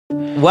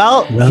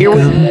Well, Welcome.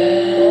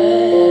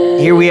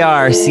 here we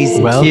are,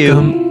 season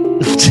Welcome.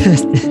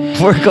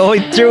 2. We're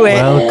going through it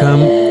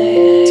Welcome.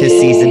 to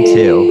season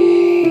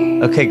 2.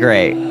 Okay,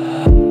 great.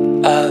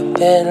 I've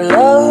been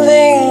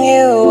loving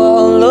you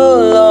all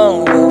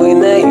along,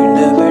 knowing that you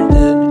never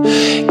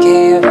did.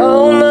 Gave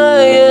all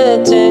my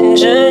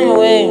attention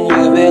when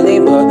you barely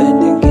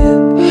bothered to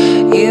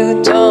give.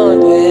 You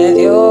dawned with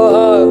your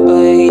heart,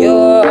 but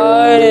your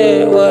heart,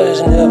 it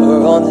was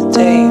never on the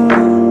table.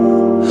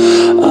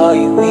 Are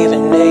you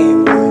even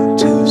able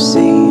to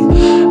see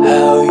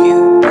how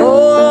you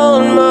pull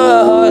on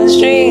my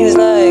heartstrings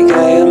like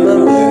I am a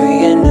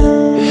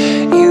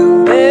marionette?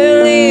 You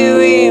barely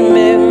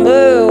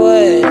remember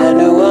what I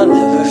know I'll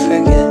never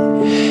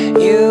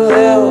forget. You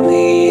held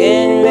me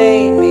and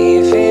made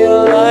me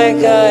feel like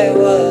I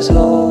was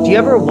whole. Do you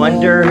ever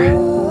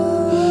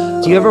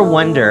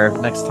wonder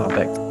Next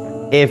topic.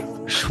 if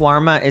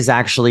shawarma is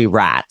actually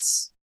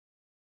rats?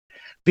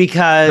 The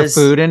Because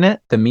food in it,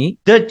 the meat.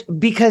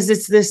 because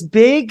it's this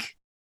big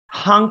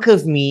hunk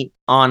of meat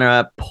on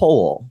a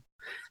pole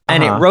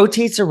and it Uh-huh.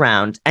 rotates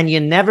around and you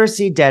never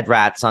see dead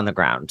rats on the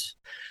ground.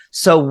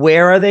 So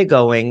where are they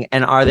going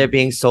and are they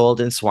being sold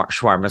in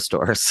shawarma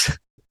stores?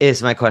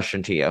 Is my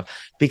question to you.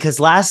 Because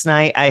last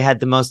night I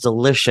had the most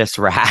delicious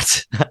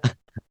rat,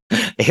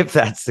 if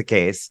that's the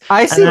case.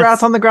 I see that's-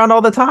 rats on the ground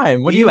all the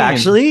time. What do you mean?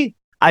 actually?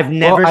 I've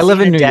never Well, I live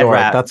seen in a New dead York.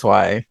 rat. That's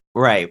why.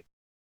 Right.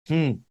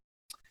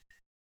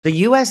 The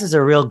US is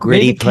a real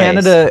gritty Maybe place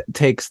Canada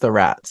takes the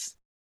rats.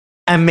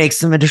 and makes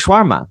them into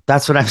shawarma.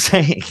 That's what I'm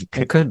saying.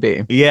 It could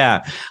be.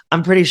 Yeah,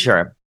 I'm pretty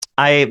sure.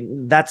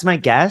 That's my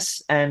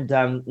guess. And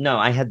no,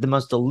 I had the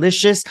most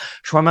delicious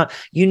shawarma.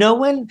 You know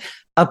when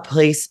a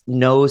place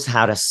knows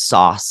how to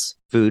sauce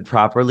food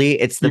properly?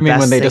 It's the You mean best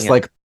when they thing. just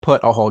like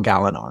put a whole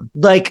gallon on?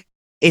 Like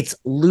it's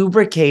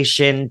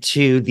lubrication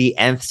to the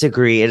nth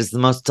degree. It is the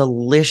most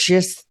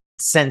delicious It's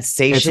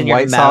sensation in your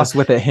white mouth. sauce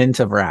with a hint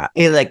of rat.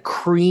 It like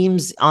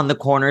creams on the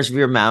corners of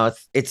your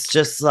mouth. It's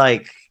just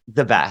like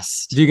the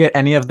best. Do you get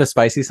any of the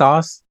spicy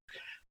sauce?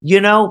 You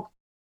know,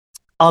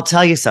 I'll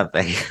tell you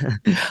something.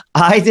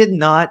 I did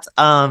not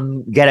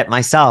get it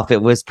myself.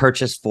 It was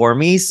purchased for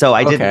me, so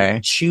I Okay.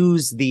 didn't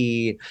choose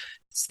the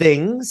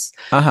things.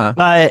 Uh-huh.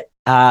 But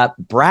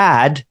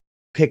Brad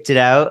picked it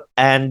out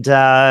and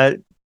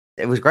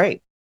it was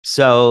great.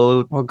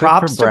 So Well, good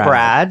props for to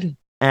Brad. Brad.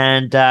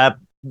 And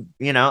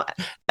you know,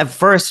 and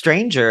for a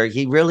stranger,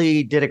 he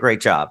really did a great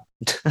job.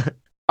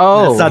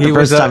 Oh, That's not he the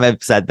was first time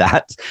I've said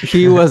that.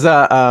 he was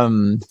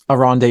a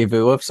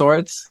rendezvous of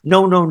sorts.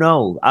 No.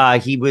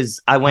 He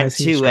was. I went is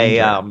he to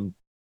stranger?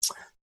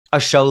 a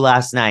show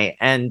last night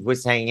and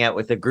was hanging out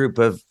with a group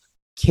of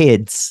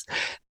kids,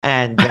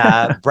 and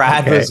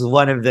Brad Okay. was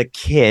one of the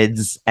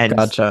kids, and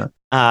Gotcha.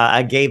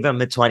 I gave him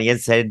a 20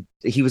 and said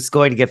he was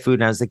going to get food,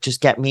 and I was like,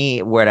 just get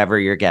me whatever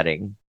you're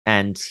getting,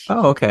 and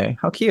Oh, okay.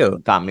 How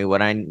cute. got me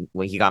what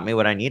he got me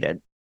what I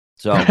needed.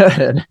 So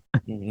Good.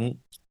 mhm.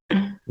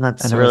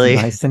 That's And it was really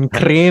nice and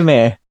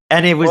creamy.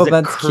 and it was Oh, a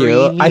that's cute.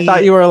 I creamy-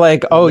 thought you were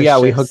like, oh yeah,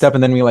 we delicious- hooked up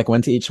and then we like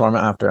went to eat shawarma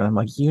after. And I'm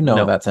like,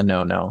 No. that's a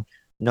no. No.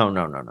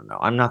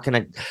 I'm not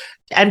gonna.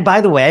 And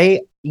by the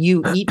way,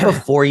 you eat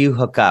before you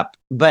hook up,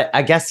 but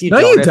I guess you No,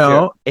 don't. you if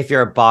don't. If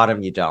you're a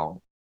bottom, you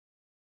don't.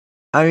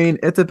 I mean,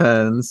 it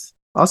depends.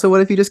 Also,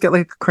 what if you just get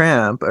like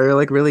cramp or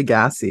like really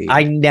gassy?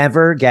 I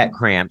never get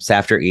cramps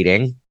after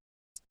eating.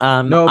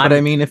 No, but I'm-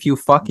 I mean, if you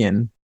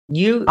fucking,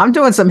 you. I'm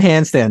doing some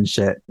handstand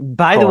shit.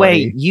 By the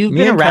way, Corey. you've Me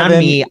been and around Kevin,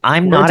 me.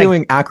 I'm We're not.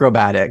 doing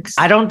acrobatics.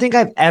 I don't think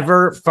I've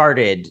ever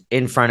farted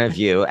in front of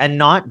you, and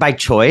not by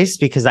choice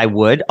because I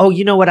would. Oh,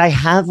 you know what? I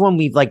have when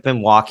we've like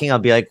been walking. I'll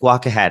be like,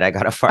 walk ahead. I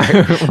gotta fart.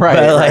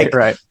 right,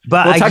 right.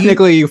 But Well, I-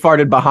 technically, you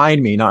farted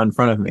behind me, not in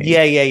front of me.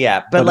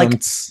 yeah. But like,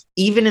 Ba-dum-ts.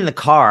 even in the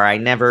car, I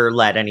never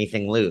let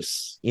anything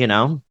loose. You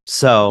know.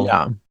 So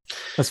yeah,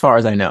 as far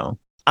as I know,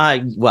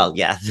 well,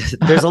 yeah.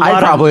 There's a I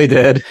lot probably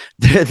did. of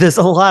there's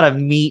a lot of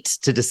meat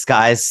to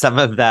disguise some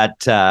of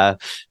that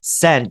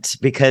scent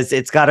because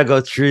it's got to go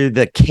through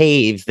the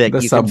cave that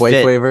The you Subway can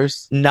fit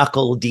flavors.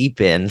 knuckle deep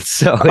in.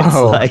 So it's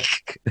Oh.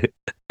 like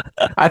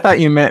I thought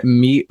you meant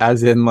meat,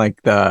 as in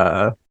like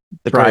the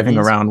driving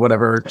curtains. around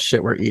whatever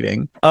shit we're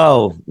eating.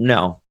 Oh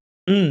no.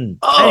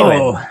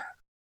 Anyway,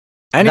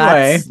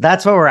 Anyway,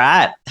 that's where we're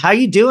at. How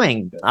you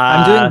doing?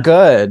 I'm doing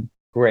good.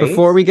 Great.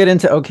 Before we get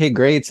into okay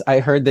greats,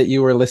 I heard that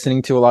you were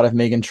listening to a lot of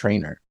Megan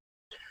Trainor.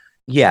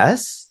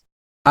 Yes.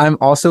 I'm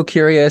also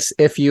curious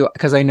if you,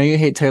 because I know you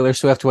hate Taylor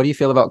Swift. What do you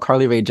feel about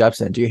Carly Rae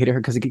Jepsen? Do you hate her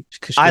because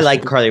I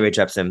like Carly Rae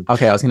Jepsen.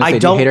 Okay, I was gonna say, I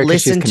do you hate don't her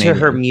 'cause she's listen to her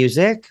Canadian?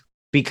 music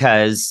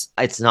because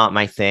it's not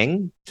my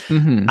thing.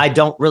 Mhm. I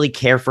don't really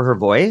care for her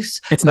voice.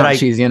 It's but not I-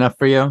 cheesy enough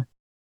for you.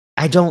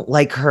 I don't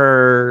like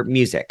her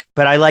music,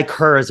 but I like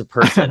her as a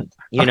person,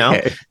 you know,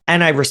 Okay.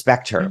 and I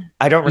respect her.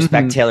 I don't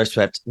respect Mhm. Taylor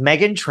Swift.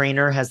 Megan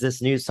Trainor has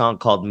this new song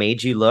called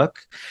Made You Look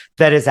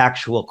that is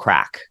actual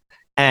crack.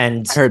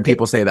 And I heard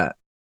people say that.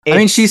 I it-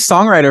 mean, she's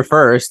songwriter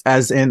first,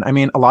 as in, I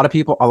mean, a lot of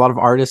people, a lot of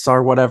artists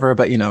are whatever,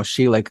 but you know,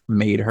 she like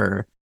made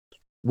her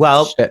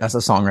well, shit as a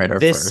songwriter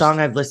this first. song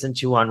I've listened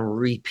to on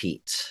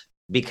repeat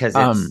because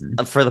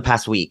it's for the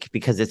past week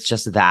because it's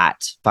just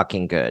that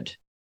fucking good.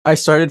 I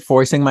started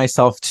forcing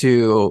myself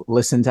to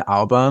listen to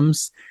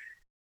albums.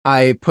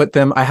 I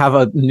have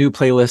a new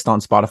playlist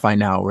on Spotify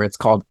now where it's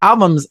called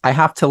albums I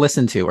have to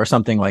listen to or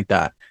something like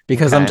that,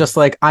 because I'm just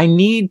like, I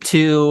need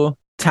to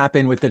tap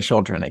in with the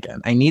children again.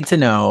 I need to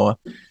know.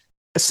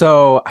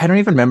 So I don't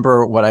even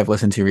remember what I've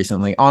listened to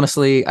recently.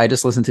 Honestly, I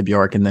just listened to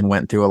Bjork and then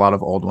went through a lot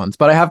of old ones.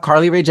 But I have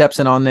Carly Rae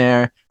Jepsen on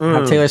there. I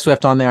have Taylor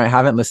Swift on there. I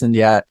haven't listened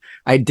yet.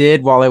 I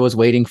did while I was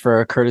waiting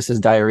for Curtis's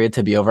diarrhea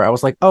to be over. I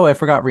was like, oh, I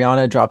forgot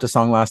Rihanna dropped a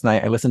song last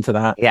night. I listened to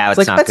that. Yeah, it's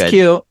like, not that's good.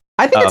 Cute.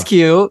 I think it's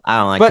cute. I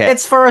don't like but it.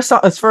 It's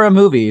for a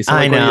movie. So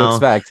like, I know. What do you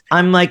expect?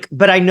 I'm like,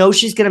 but I know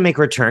she's gonna make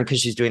a return because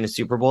she's doing the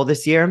Super Bowl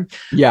this year.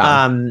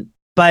 Yeah.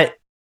 But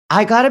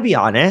I gotta be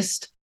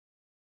honest,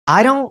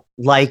 I don't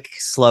like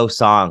slow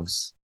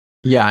songs.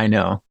 Yeah, I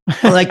know.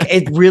 Like,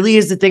 it really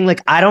is the thing.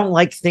 Like, I don't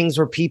like things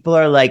where people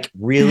are like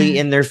really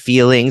in their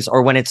feelings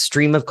or when it's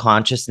stream of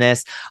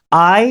consciousness.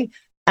 I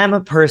am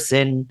a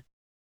person,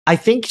 I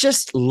think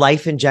just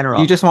life in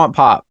general. You just want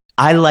pop.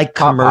 I like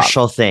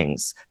commercial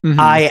things. Mm-hmm.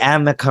 I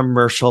am a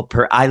commercial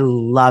I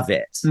love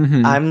it.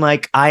 Mm-hmm. I'm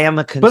like, I am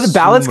a consumer. But the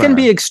ballads can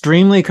be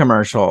extremely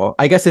commercial.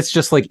 I guess it's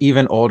just like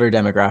even older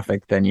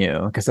demographic than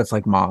you, because that's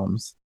like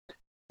moms.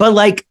 But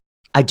like,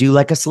 I do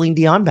like a Celine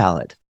Dion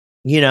ballad,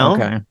 you know?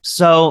 Okay.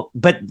 So,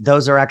 but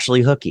those are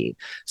actually hooky.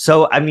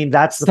 So, I mean,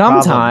 that's the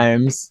problem.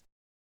 Sometimes.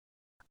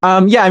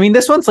 Yeah, I mean,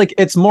 this one's like,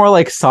 it's more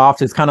like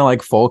soft. It's kind of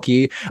like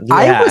folky.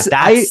 Yeah,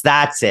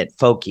 that's it.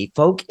 Folky.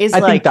 Folk is I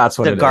like think that's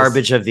what the it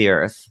garbage is. of the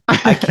earth.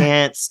 I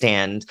can't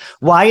stand.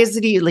 Why is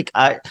it like?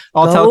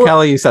 I'll tell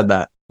Kelly you said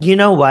that. You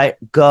know what?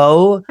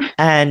 Go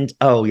and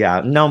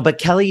but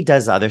Kelly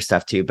does other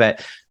stuff too.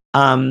 But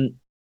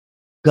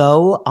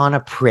go on a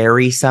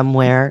prairie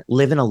somewhere,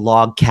 live in a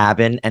log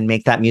cabin, and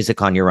make that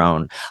music on your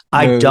own.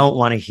 I don't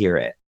want to hear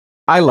it.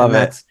 I love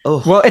it.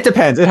 Oh. Well, it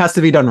depends. It has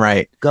to be done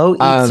right. Go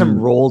eat some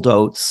rolled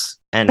oats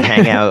and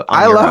hang out.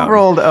 I love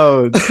rolled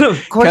oats.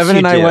 Of course, Kevin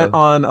and I went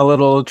on a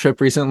little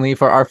trip recently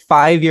for our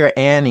 5-year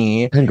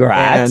Annie.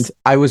 Congrats! And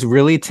I was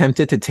really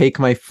tempted to take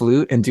my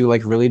flute and do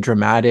like really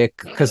dramatic,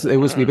 because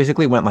we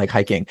basically went like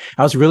hiking.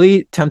 I was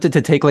really tempted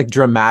to take like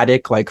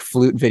dramatic like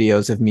flute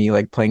videos of me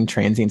like playing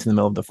transients in the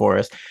middle of the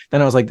forest.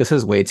 Then I was like, this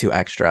is way too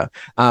extra.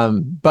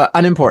 But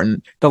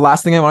unimportant. The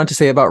last thing I wanted to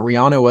say about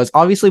Rihanna was,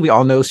 obviously we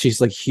all know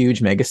she's like huge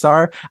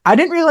megastar. I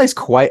didn't realize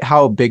quite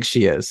how big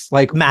she is.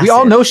 Like, massive. We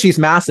all know she's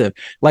massive.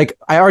 Like,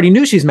 I already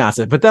knew she's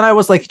massive, but then I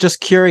was like just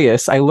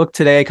curious. I looked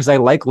today because I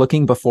like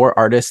looking before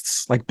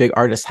artists, like big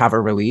artists, have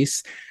a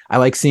release. I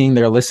like seeing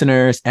their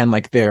listeners and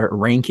like their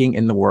ranking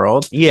in the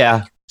world.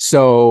 Yeah.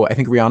 So I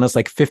think Rihanna's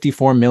like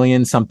 54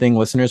 million something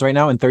listeners right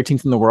now and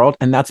 13th in the world.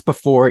 And that's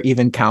before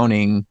even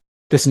counting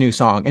this new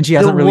song. And she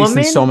hasn't released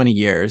in so many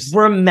years.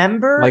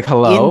 Remember, like,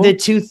 hello? In the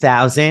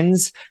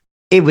 2000s,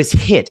 it was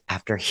hit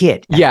after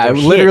hit. It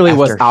literally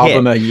was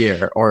album a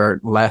year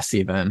or less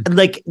even.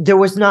 Like, there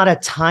was not a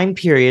time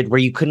period where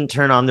you couldn't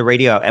turn on the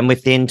radio and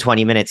within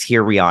 20 minutes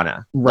hear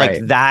Rihanna.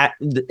 Right. Like that.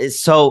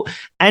 So,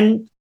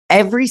 and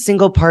every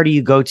single party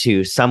you go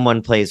to,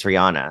 someone plays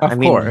Rihanna. Of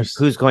course.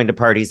 Who's going to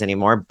parties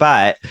anymore?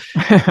 But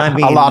I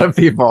mean, a lot of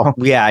people.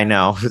 Yeah, I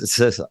know.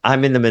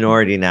 I'm in the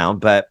minority now,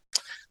 but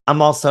I'm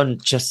also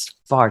just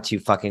far too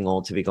fucking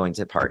old to be going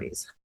to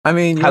parties. I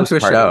mean, you went to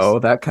a show,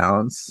 that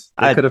counts.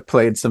 They could have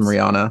played some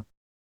Rihanna.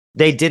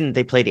 They didn't.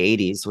 They played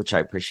 80s, which I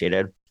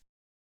appreciated.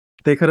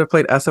 They could have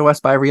played SOS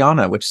by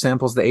Rihanna, which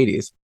samples the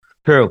 80s.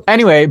 True.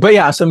 Anyway, but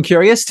yeah, so I'm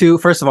curious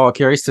first of all,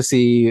 curious to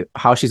see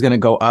how she's going to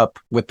go up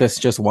with this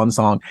just one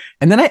song.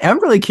 And then I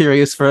am really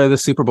curious for the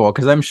Super Bowl,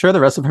 because I'm sure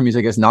the rest of her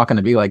music is not going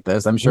to be like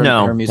this. I'm sure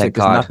her music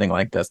is nothing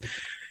like this.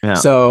 Yeah.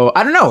 So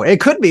I don't know. It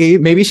could be.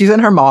 Maybe she's in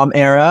her mom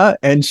era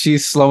and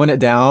she's slowing it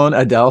down,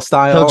 Adele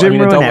style.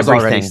 Adele was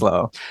already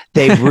slow.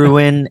 They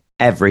ruin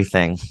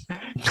everything.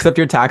 Except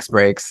your tax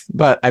breaks.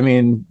 But I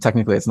mean,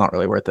 technically, it's not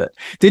really worth it.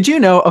 Did you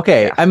know?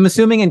 Okay, yeah. I'm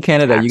assuming in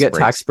Canada, you get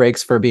tax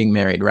breaks for being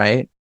married,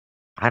 right?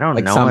 I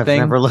don't know. I've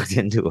never looked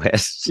into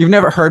it. You've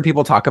never heard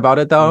people talk about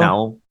it, though?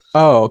 No.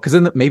 Oh,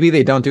 because maybe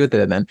they don't do it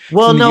then.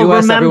 Well, no,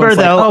 US, remember,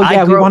 though.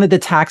 Like, we wanted the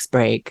tax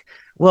break.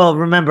 Well,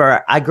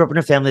 remember, I grew up in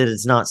a family that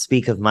does not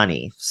speak of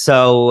money.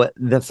 So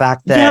the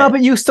fact that... Yeah,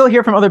 but you still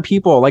hear from other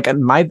people. Like, I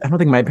don't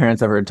think my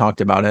parents ever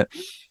talked about it.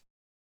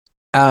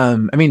 I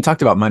mean,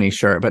 talked about money,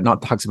 sure, but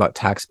not talks about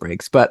tax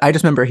breaks. But I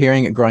just remember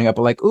hearing it growing up,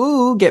 like,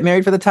 ooh, get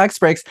married for the tax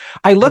breaks.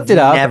 I looked it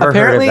up.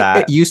 Apparently,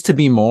 it used to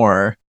be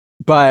more.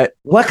 But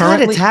what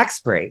kind of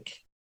tax break?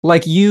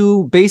 Like,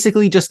 you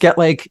basically just get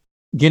like,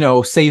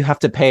 say you have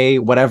to pay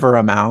whatever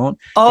amount.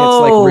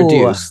 Oh, it's like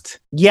reduced.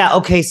 Yeah.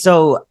 Okay.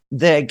 So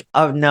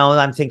no,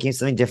 I'm thinking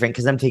something different,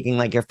 because I'm thinking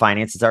like your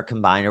finances are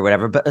combined or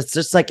whatever. But it's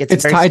just like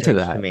it's tied to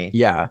that. To me.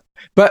 Yeah.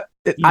 But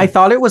I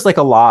thought it was like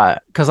a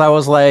lot, because I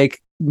was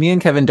like, me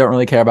and Kevin don't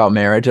really care about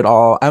marriage at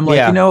all. I'm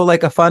like,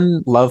 like a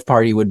fun love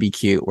party would be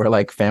cute, where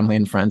like family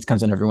and friends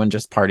comes and everyone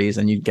just parties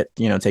and you get,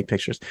 take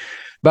pictures.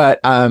 But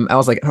I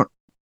was like, I don't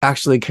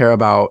actually care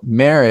about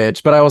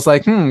marriage. But I was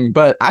like,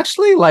 but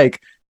actually,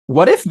 like,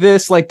 what if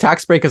this like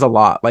tax break is a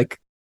lot? Like,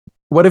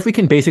 what if we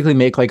can basically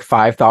make like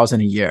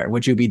 5,000 a year?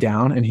 Would you be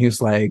down? And he was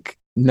like,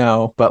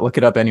 no, but look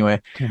it up anyway.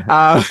 He's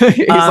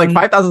like,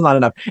 5,000 is not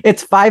enough.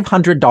 It's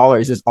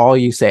 $500 is all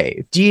you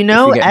save. Do you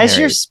know, as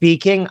you're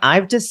speaking,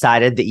 I've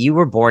decided that you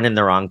were born in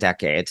the wrong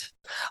decade.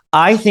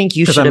 I think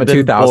you should have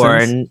been 2000s?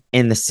 born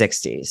in the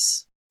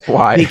 60s.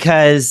 Why?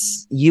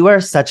 Because you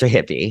are such a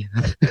hippie.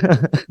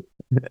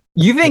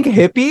 You think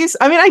hippies?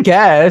 I mean, I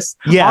guess.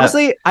 Yeah.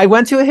 Honestly, I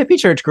went to a hippie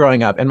church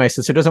growing up, and my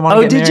sister doesn't want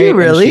to get did married. you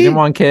really? She didn't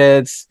want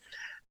kids.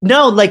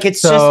 No, like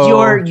it's just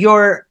So-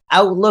 your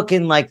outlook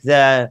in like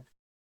the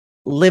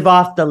live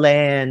off the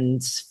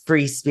land,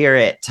 free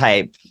spirit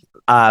type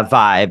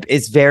vibe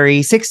is very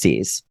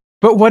 60s.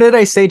 But what did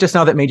I say just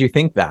now that made you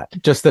think that?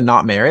 Just the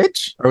not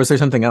marriage, or was there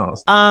something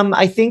else?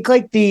 I think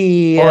like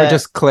the Or it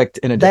just clicked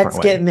in a different let's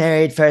way. get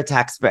married for a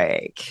tax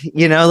break,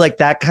 you know, like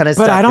that kind of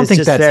But stuff. I don't is think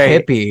just that's very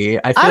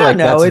hippie. I I feel don't like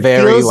know, that's it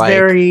very feels like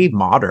very-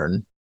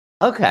 modern.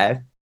 Okay.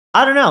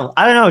 I don't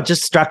know. It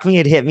just struck me.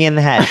 It hit me in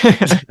the head.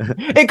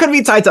 It could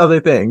be tied to other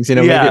things, you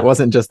know. Yeah. Maybe it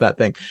wasn't just that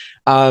thing.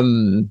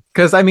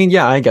 Because I mean,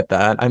 yeah, I get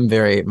that.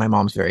 My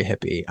mom's very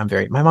hippie.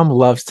 My mom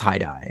loves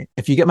tie-dye.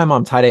 If you get my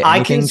mom tie-dye I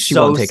anything, can she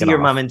so won't take see it your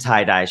off. mom in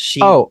tie dye.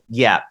 Oh.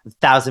 Yeah,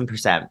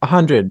 1,000%.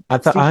 100. I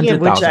thought Speaking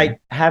of which, 100,000.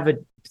 I have a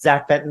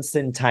Zach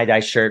Benson tie dye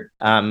shirt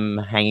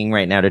hanging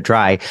right now to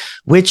dry,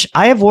 which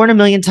I have worn a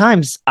million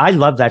times. I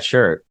love that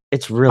shirt.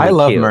 It's really I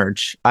love cute.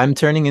 merch. I'm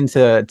turning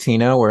into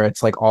Tina, where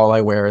it's like all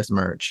I wear is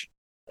merch.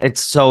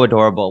 It's so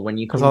adorable when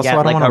you Because can also get I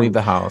don't like want to leave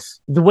the house.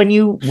 when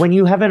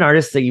you have an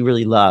artist that you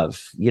really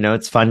love, you know,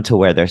 it's fun to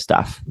wear their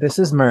stuff. This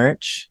is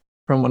merch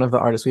from one of the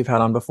artists we've had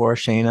on before,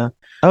 Shayna.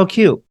 Oh,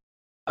 cute.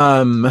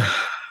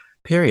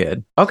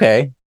 Period.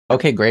 Okay,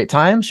 great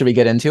time. Should we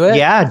get into it?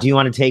 Yeah. Do you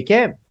want to take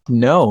it?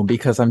 No,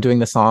 because I'm doing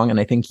the song, and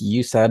I think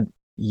you said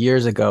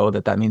years ago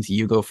that means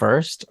you go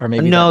first, or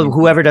maybe that No, means-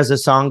 whoever does the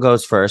song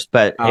goes first.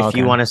 But Oh, if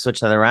you okay. want to switch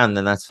that around,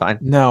 then that's fine.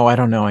 No, I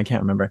don't know. I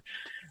can't remember.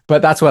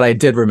 But that's what I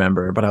did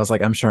remember. But I was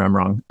like, I'm sure I'm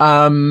wrong.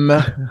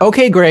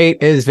 Okay,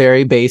 great is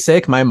very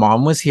basic. My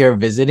mom was here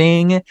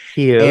visiting,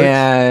 Cute.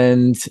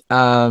 and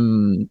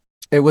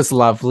it was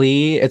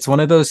lovely. It's one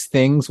of those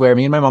things where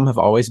me and my mom have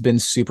always been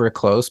super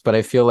close, but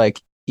I feel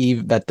like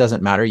that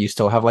doesn't matter. You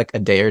still have like a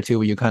day or two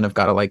where you kind of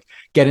gotta like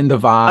get in the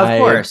vibe, Of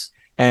course.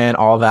 and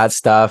all that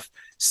stuff.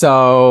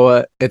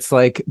 So it's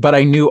like, but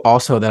I knew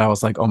also that I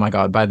was like, oh my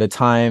God, by the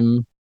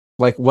time,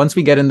 like once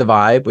we get in the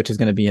vibe, which is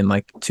going to be in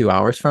like 2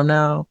 hours from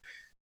now,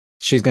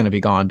 she's going to be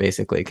gone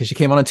basically. Because she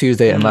came on a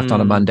Tuesday and left on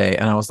a Monday.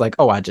 And I was like,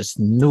 oh, I just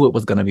knew it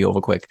was going to be over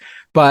quick.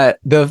 But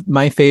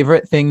my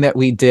favorite thing that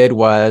we did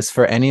was,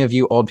 for any of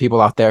you old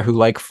people out there who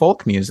like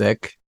folk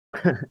music,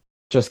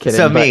 just kidding.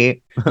 So but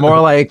me.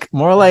 more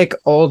like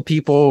old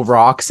people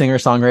rock singer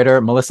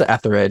songwriter Melissa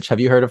Etheridge.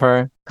 Have you heard of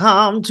her?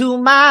 Come to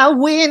my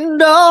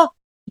window.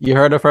 You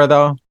heard of her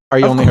though? Or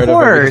you Of only heard of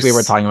her because we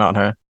course. were talking about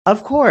her?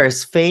 Of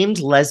course, famed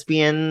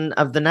lesbian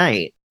of the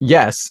night.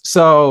 Yes.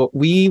 So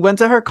we went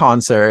to her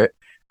concert.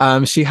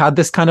 She had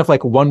this kind of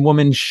like one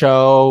woman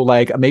show,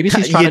 like maybe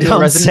she's trying You to do a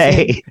don't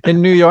residency say.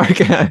 in New York.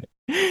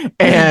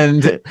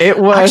 And it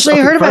was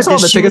Actually, I heard about first of all,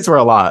 this. the She tickets were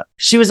a lot.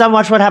 She was on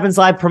Watch What Happens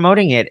Live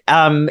promoting it.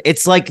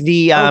 It's like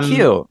the Oh,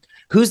 cute.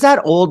 who's that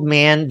old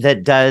man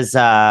that does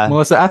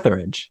Melissa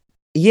Etheridge.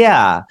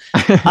 yeah.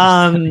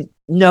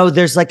 No,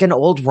 there's like an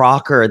old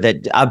rocker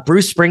that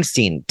Bruce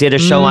Springsteen did a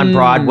show on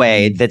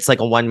Broadway that's like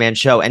a one-man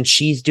show, and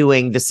she's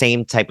doing the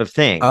same type of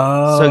thing.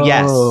 So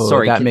yes,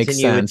 sorry, that makes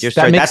continue with sense. your That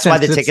story. makes That's why sense.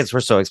 the It's- tickets were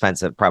so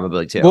expensive,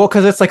 probably too. Well,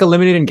 because it's like a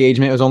limited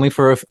engagement. It was only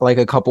for like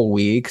a couple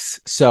weeks.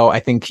 So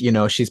I think,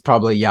 she's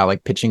probably,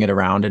 like pitching it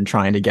around and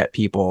trying to get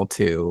people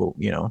to,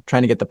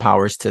 trying to get the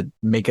powers to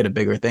make it a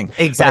bigger thing. But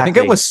exactly. I think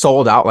it was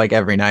sold out like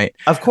every night.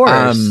 of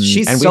course.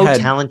 She's and we so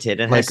had, talented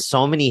and like- has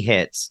so many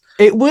hits.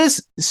 It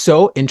was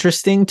so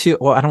interesting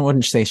well, I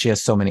wouldn't say she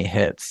has so many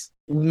hits.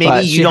 Maybe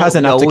but you she don't has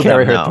enough know to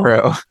carry them,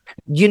 her though.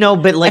 through.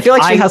 But like I feel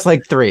like she has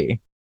like 3.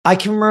 I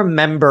can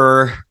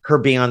remember her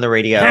being on the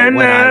radio when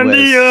I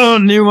was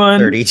only one.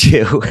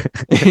 32.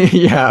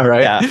 Yeah,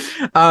 right.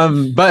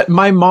 Yeah. But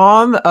my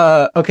mom,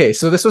 okay,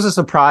 so this was a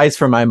surprise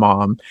for my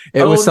mom.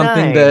 It was Oh,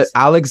 something nice. that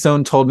Alex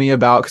Zone told me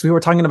about, because we were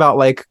talking about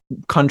like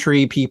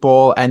country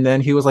people, and then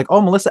he was like,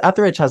 oh, Melissa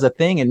Etheridge has a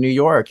thing in New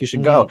York, you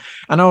should go.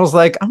 And I was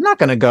like, I'm not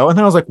gonna go. And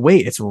then I was like,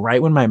 wait, it's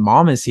right when my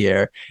mom is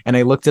here. And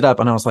I looked it up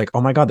and I was like,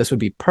 oh my God, this would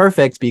be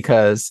perfect,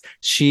 because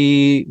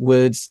she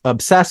was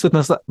obsessed with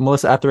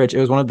Melissa Etheridge. It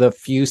was one of the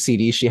few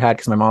CDs she had,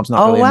 because my mom's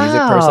not really a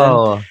music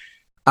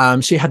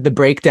person. She had the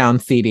Breakdown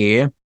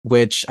CD,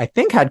 which I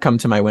think had Come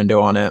to My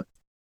Window on it.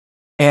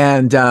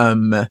 And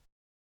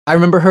I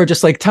remember her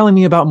just like telling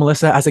me about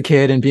Melissa as a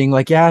kid and being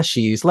like, yeah,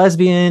 she's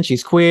lesbian,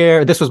 she's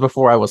queer. This was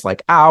before I was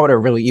like out or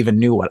really even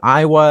knew what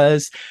I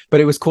was. But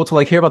it was cool to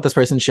like hear about this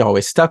person. She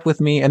always stuck with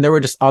me. And there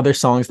were just other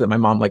songs that my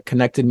mom like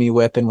connected me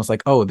with and was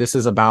like, oh, this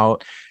is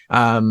about,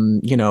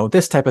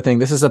 this type of thing.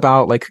 This is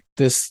about like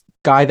this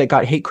guy that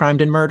got hate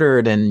crimed and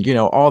murdered and,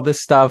 all this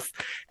stuff.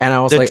 And I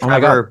was like, oh my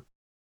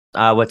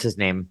God. What's his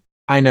name?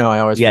 I know, I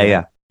always Yeah, forget.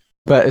 yeah.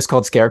 But it's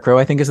called Scarecrow,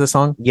 I think is the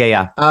song. Yeah,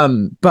 yeah.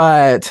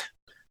 But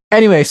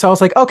Anyway, so I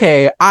was like,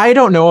 okay, I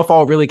don't know if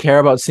I'll really care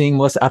about seeing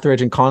Melissa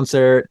Etheridge in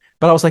concert,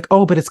 but I was like,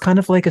 oh, but it's kind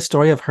of like a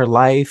story of her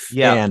life.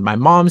 Yeah. And my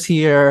mom's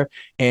here,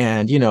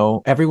 and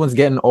everyone's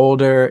getting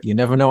older. You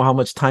never know how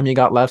much time you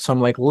got left. So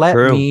I'm like, let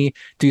True. me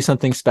do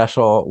something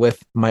special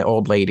with my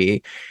old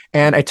lady.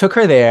 And I took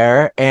her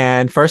there,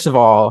 and first of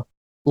all,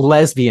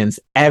 lesbians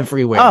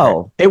everywhere.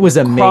 Oh, it was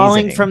amazing.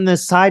 Crawling from the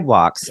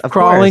sidewalks. Of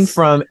Crawling course.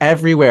 from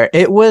everywhere.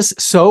 It was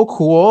so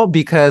cool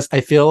because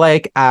I feel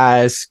like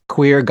as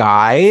queer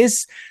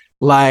guys,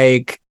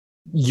 like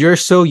you're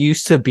so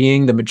used to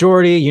being the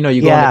majority, you go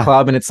in the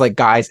club and it's like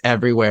guys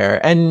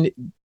everywhere. And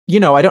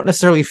I don't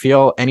necessarily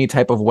feel any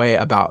type of way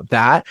about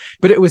that,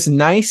 but it was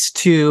nice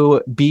to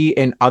be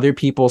in other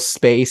people's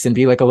space and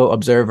be like a little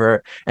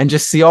observer and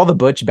just see all the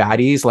butch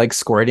baddies like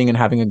squirting and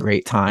having a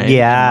great time.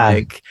 Yeah. And,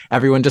 like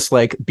everyone just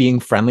like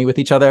being friendly with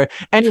each other.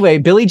 Anyway,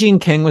 Billie Jean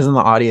King was in the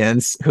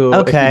audience, who,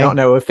 if you don't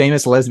know, a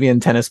famous lesbian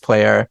tennis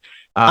player.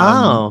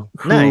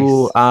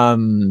 Nice.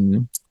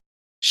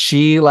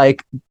 She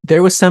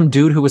there was some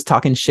dude who was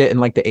talking shit in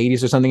like the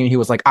 80s or something, and he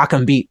was like, I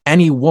can beat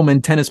any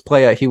woman tennis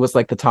player. He was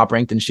like the top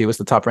ranked and she was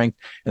the top ranked,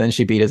 and then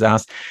she beat his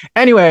ass.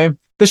 Anyway,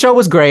 the show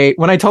was great.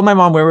 When I told my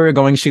mom where we were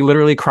going, she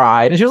literally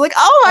cried and she was like,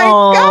 oh my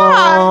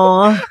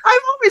God,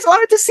 I've always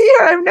wanted to see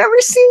her. I've never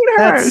seen her.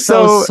 That's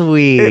so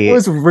sweet. It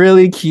was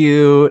really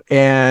cute.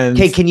 And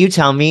okay, can you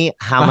tell me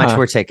how much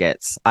were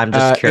tickets? I'm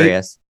just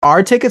curious.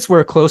 Our tickets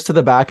were close to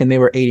the back and they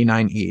were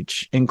 $89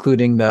 each,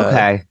 including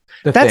the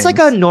that's like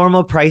a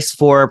normal price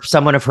for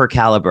someone of her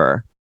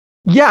caliber.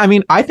 Yeah, I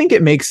mean, I think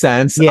it makes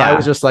sense. Yeah. I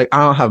was just like, I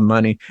don't have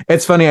money.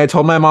 It's funny. I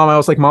told my mom, I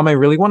was like, Mom, I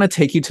really want to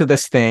take you to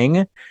this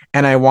thing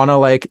and I want to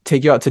like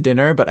take you out to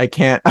dinner, but I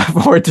can't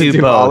afford to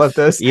do all of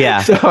this.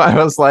 Yeah. So I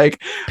was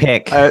like,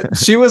 pick.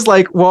 She was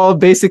like, well,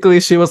 basically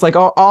she was like,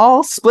 oh,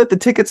 I'll split the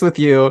tickets with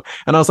you.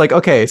 And I was like,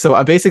 okay, so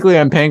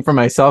I'm paying for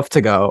myself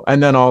to go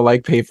and then I'll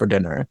like pay for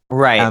dinner.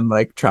 Right. And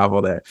like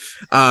travel there.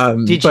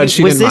 Was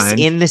this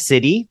in the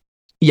city?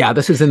 Yeah,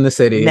 this is in the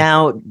city.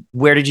 Now,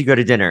 where did you go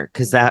to dinner?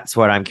 Because that's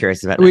what I'm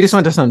curious about. We just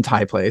went to some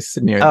Thai place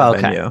near the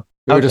venue.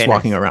 We were just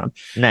walking around.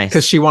 Nice.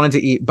 Because she wanted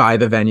to eat by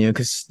the venue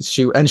because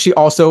she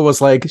also was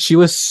like, she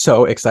was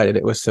so excited.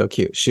 It was so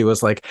cute. She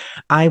was like,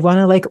 I want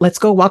to like, let's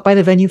go walk by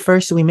the venue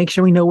first so we make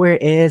sure we know where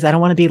it is. I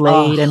don't want to be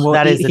late and we'll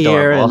eat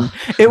here. And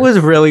it was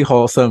really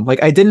wholesome.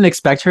 Like I didn't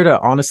expect her to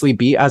honestly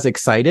be as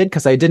excited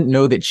because I didn't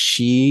know that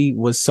she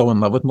was so in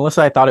love with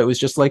Melissa. I thought it was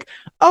just like,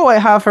 oh, I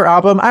have her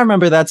album. I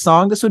remember that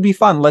song. This would be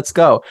fun. Let's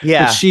go.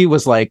 Yeah. But she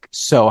was like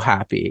so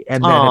happy.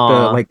 And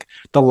then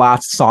the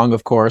last song,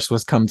 of course,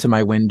 was Come to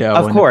My Window.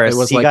 Of course. It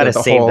was you like gotta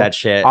save that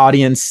shit.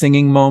 Audience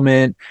singing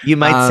moment. You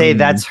might say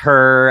that's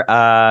her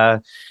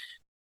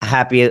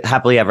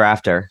happily ever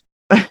after.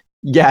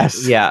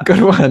 Yes. Yeah.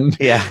 Good one.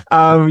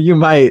 Yeah. You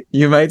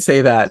might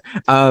say that.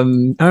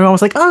 And I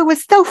was like, oh, it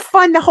was so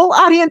fun. The whole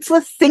audience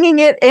was singing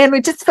it, and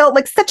it just felt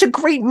like such a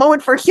great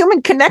moment for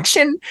human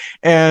connection.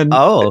 And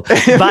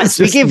but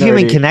speaking of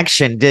human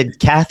connection, did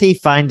Kathy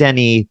find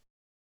any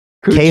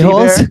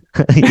K-holes?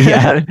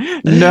 Yeah.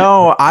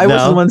 No, I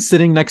was the one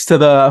sitting next to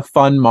the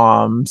fun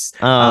moms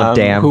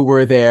damn, who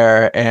were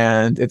there.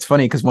 And it's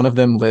funny because one of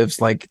them lives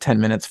like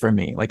 10 minutes from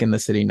me, like in the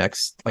city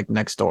next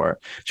door.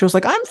 She was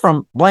like, I'm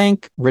from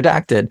blank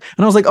redacted. And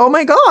I was like, oh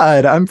my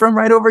God, I'm from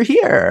right over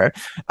here.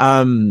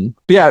 But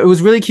yeah, it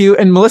was really cute.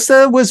 And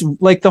Melissa was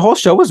like, the whole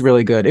show was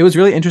really good. It was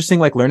really interesting,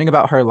 like learning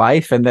about her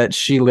life and that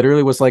she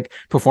literally was like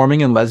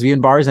performing in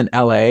lesbian bars in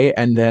LA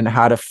and then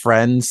had a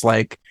friend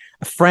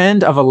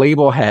of a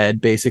label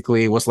head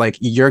basically was like,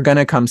 you're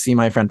gonna come see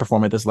my friend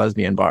perform at this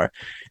lesbian bar.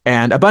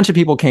 And a bunch of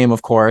people came,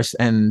 of course,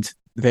 and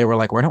they were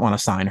like, we don't want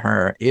to sign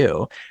her,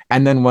 ew.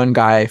 And then one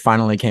guy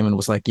finally came and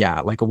was like,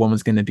 yeah, like a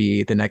woman's gonna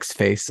be the next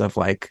face of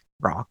like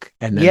rock.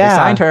 And then they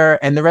signed her,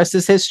 and the rest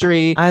is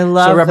history. I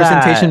love so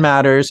representation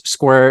matters.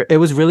 Squirt. It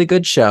was a really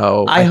good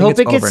show. I hope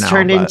it gets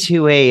turned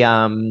into a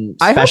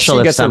I hope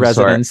she gets a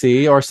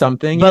residency or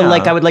something. But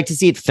like, I would like to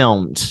see it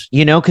filmed,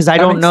 because I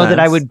don't know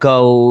that I would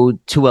go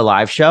to a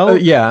live show.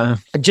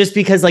 Just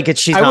because like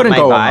she's not my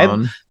vibe.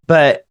 Alone.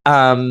 But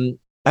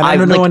and I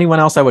don't know anyone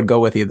else I would go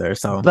with either.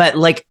 So, but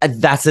like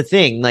that's the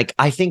thing. Like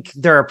I think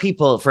there are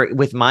people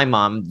with my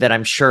mom that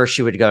I'm sure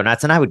she would go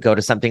nuts, and I would go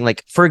to something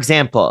like, for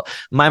example,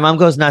 my mom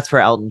goes nuts for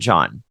Elton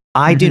John.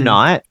 I do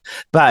not,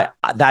 but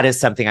that is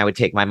something I would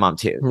take my mom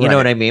to. You know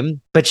what I mean?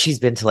 But she's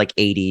been to like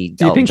 80.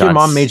 Do you think your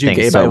mom made you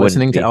gay by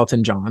listening to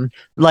Elton John?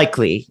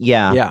 Likely,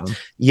 yeah.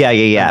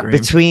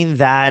 Between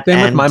that,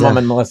 same with my mom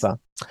and Melissa.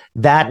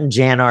 That and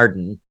Jan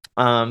Arden.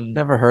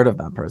 Never heard of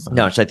that person.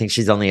 No, I think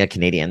she's only a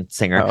Canadian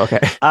singer. Oh, okay.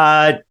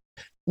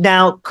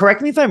 Now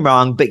correct me if I'm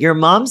wrong, but your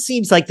mom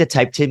seems like the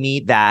type to me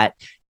that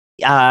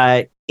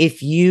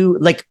if you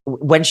like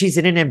when she's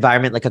in an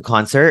environment like a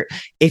concert,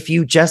 if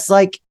you just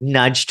like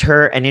nudged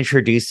her and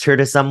introduced her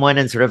to someone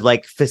and sort of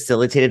like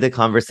facilitated the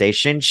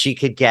conversation, she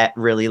could get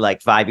really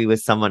like vibey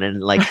with someone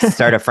and like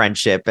start a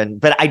friendship.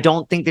 But I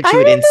don't think that she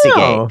would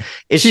instigate.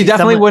 She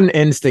definitely wouldn't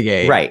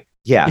instigate. Right.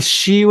 Yeah.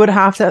 She would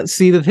have to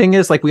see. The thing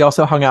is, like, we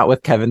also hung out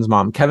with Kevin's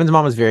mom. Kevin's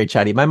mom is very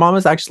chatty. My mom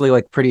is actually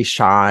like pretty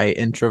shy,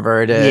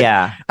 introverted.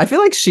 Yeah. I feel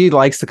like she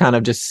likes to kind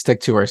of just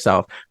stick to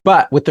herself.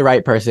 But with the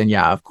right person,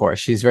 yeah, of course,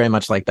 she's very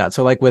much like that.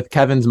 So like with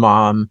Kevin's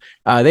mom,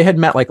 they had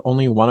met like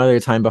only one other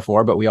time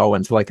before, but we all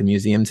went to like a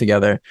museum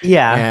together.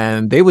 Yeah.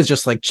 And they was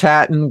just like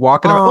chatting,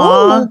 walking around.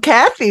 Aw. Oh,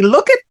 Kathy,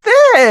 look at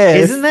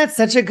this. Isn't that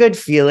such a good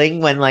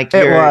feeling when like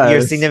It your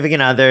was.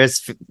 significant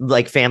others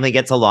like family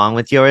gets along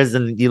with yours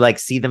and you like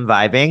see them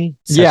vibing?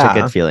 Such Yeah,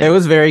 a good feeling. it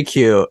was very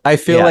cute. I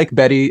feel Yeah.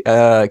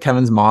 like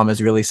Kevin's mom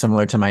is really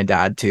similar to my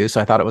dad too.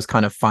 So I thought it was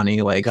kind of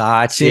funny, like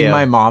Got seeing you.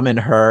 my mom and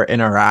her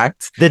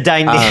interact. The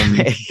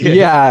dynamic.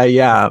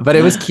 Yeah. But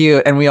it was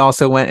cute. And we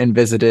also went and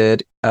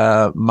visited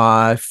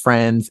my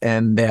friends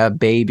and their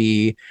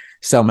baby.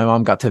 So my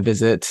mom got to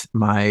visit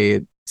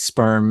my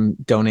sperm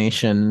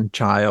donation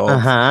child.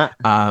 Uh-huh.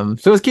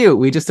 So it was cute.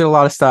 We just did a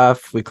lot of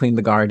stuff. We cleaned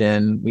the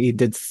garden. We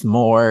did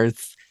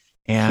s'mores.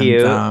 And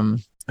Cute.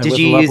 it Did was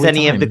you a use lovely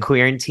any of the time.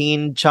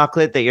 quarantine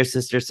chocolate that your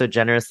sister so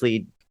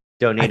generously I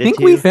donated think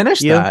to we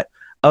finished you? that.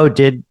 Oh,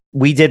 did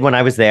we did when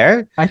I was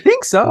there? I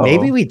think so.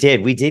 Maybe we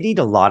did. We did eat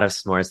a lot of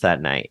s'mores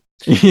that night.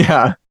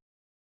 Yeah.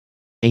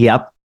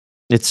 Yep.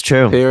 It's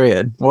true.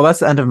 Period. Well, that's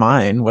the end of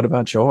mine. What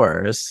about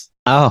yours?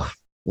 Oh,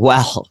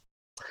 well,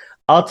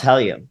 I'll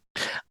tell you.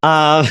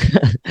 Um,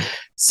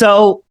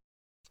 so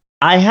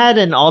I had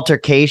an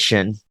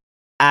altercation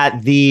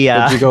at the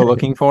Did you go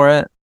looking for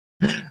it?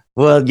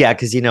 well, yeah,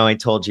 because I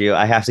told you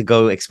I have to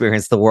go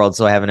experience the world,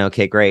 so I have an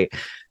okay, great.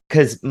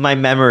 Because my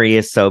memory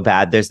is so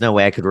bad, there's no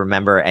way I could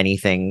remember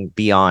anything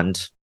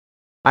beyond.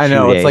 I 2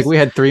 know. It's like days. we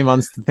had 3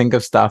 months to think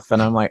of stuff,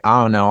 and I'm like,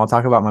 I don't know. I'll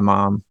talk about my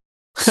mom.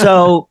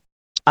 So,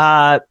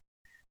 I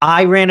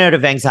ran out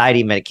of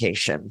anxiety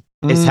medication.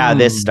 Is how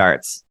this Mm.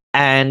 starts.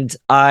 And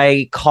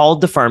I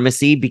called the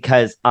pharmacy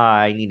because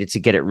I needed to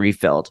get it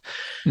refilled.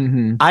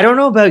 Mhm. I don't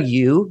know about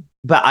you,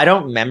 but I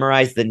don't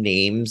memorize the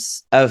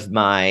names of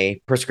my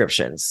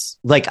prescriptions.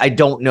 Like, I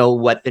don't know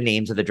what the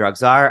names of the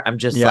drugs are. I'm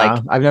just Yeah,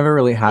 like, I've never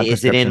really had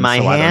is it in prescriptions, my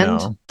so I hand?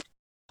 don't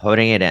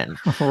Putting it in.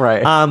 know.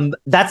 Right.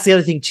 That's the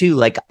other thing too.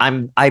 Like,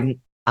 I'm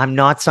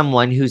not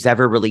someone who's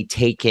ever really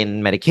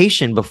taken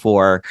medication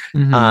before.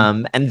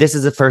 Mhm. And this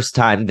is the first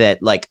time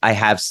that like I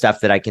have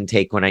stuff that I can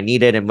take when I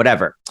need it and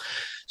whatever.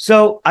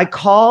 So I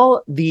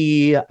call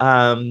the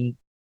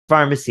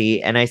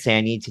pharmacy and I say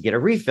I need to get a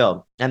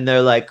refill. And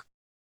they're like,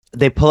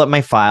 they pull up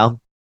my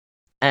file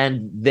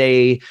and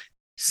they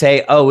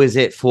say, "Oh, is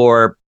it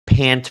for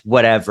pant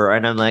whatever?"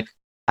 And I'm like,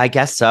 "I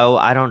guess so.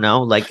 I don't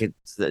know. Like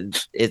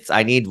it's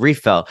I need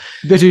refill."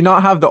 Did you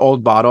not have the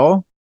old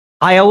bottle?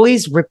 I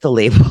always rip the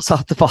labels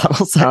off the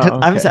bottles. Oh,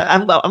 okay.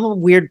 I'm a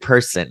weird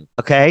person.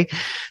 Okay.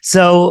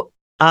 So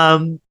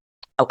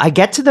I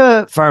get to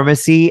the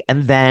pharmacy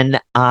and then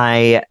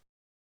I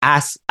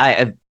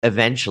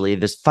eventually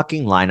this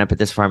fucking lineup at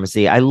this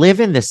pharmacy. I live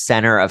in the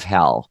center of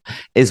hell,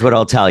 is what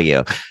I'll tell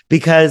you,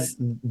 because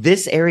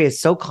this area is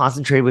so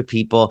concentrated with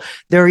people.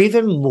 There are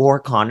even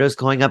more condos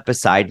going up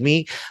beside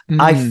me.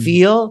 I Mm.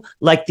 feel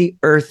like the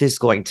earth is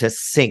going to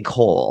sink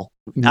whole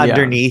Yeah.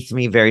 underneath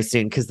me very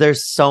soon because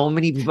there's so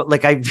many people.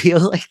 Like, I feel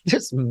like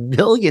there's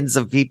millions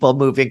of people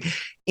moving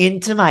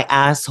into my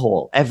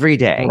asshole every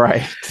day.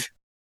 Right.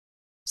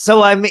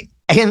 So I'm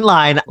in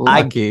line.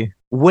 I Lucky.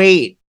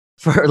 wait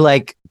for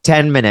like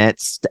 10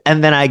 minutes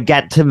and then I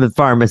get to the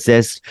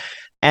pharmacist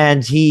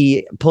and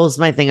he pulls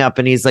my thing up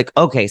and he's like,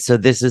 "Okay, so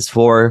this is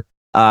for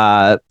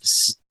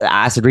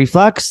acid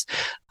reflux."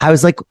 I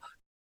was like,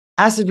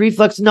 "Acid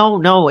reflux?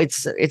 No,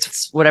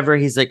 it's whatever."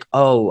 He's like,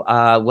 "Oh,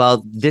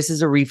 well, this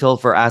is a refill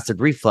for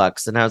acid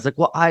reflux." And I was like,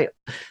 "Well,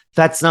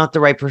 that's not the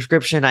right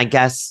prescription, I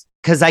guess."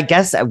 Because I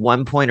guess at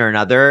one point or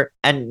another,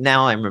 and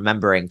now I'm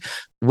remembering,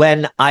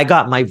 when I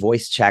got my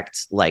voice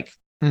checked, like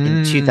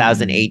in Mm.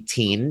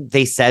 2018,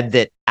 they said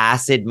that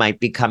acid might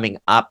be coming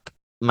up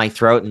my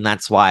throat, and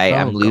that's why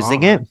I'm Oh,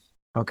 losing God. it.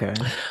 Okay.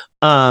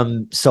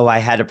 So I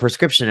had a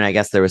prescription, and I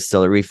guess there was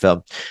still a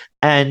refill.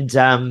 And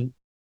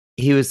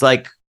he was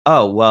like,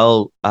 "Oh,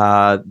 well,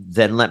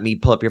 then let me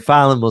pull up your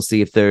file and we'll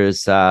see if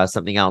there's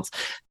something else."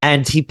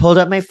 And he pulled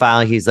up my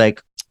file. He's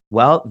like,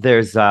 "Well,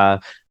 there's a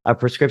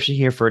prescription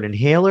here for an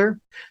inhaler,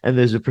 and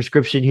there's a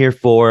prescription here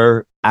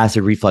for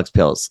acid reflux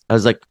pills." I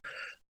was like,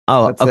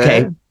 "Oh, That's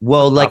okay. it?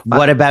 Well, like, Not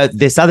what about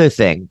this other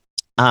thing?"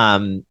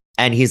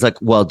 And he's like,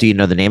 "Well, do you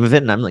know the name of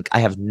it?" And I'm like, "I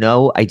have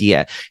no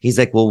idea." He's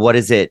like, "Well, what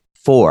is it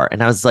for?"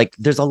 And I was like,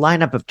 "There's a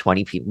lineup of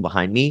 20 people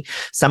behind me.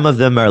 Some of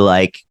them are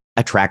like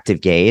attractive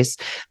gays."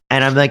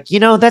 And I'm like,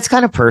 that's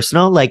kind of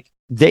personal. Like,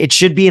 it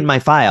should be in my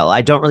file.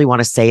 I don't really want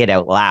to say it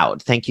out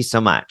loud. Thank you so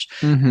much.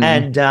 Mhm.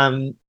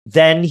 And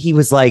then he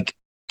was like,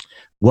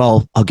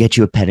 "Well, I'll get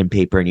you a pen and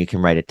paper and you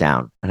can write it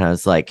down." And I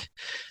was like,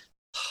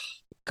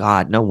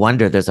 God, no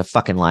wonder there's a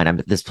fucking lineup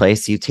at this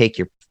place. You take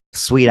your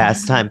sweet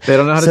ass time. They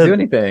don't know how So to do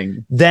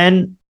anything.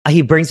 Then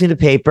he brings me the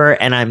paper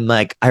and I'm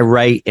like, I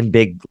write in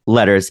big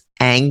letters,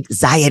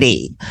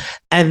 "anxiety."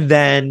 And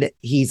then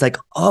he's like,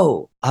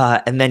 "Oh,"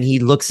 and then he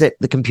looks at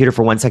the computer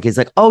for 1 second. He's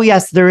like, "Oh,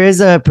 yes, there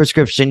is a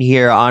prescription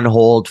here on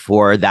hold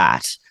for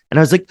that." And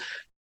I was like,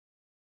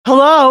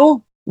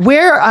 hello,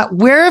 where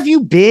have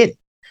you been?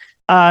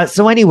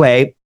 So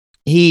anyway,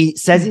 he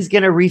says he's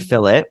gonna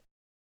refill it,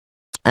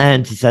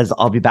 and he says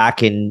I'll be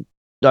back in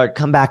or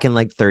come back in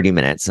like 30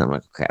 minutes. And I'm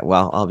like, okay,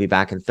 well, I'll be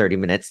back in 30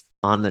 minutes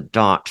on the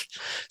dot.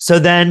 So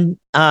then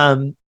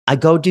I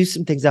go do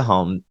some things at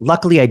home.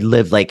 Luckily, I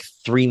live like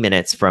 3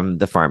 minutes from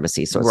the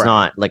pharmacy, so it's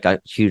not like a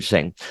huge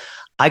thing.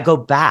 I go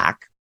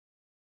back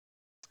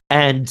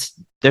and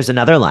there's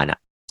another lineup,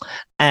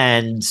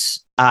 and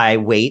I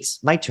wait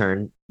my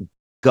turn,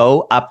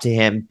 go up to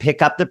him,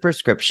 pick up the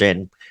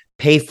prescription,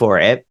 pay for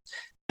it,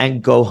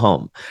 and go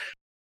home.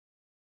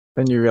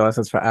 Then you realize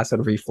it's for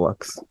acid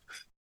reflux.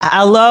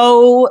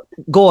 Hello,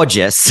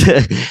 gorgeous.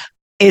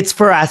 It's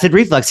for acid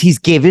reflux. He's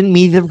given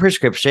me the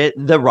prescription,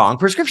 the wrong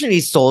prescription.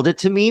 He sold it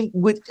to me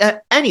with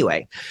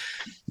anyway.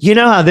 You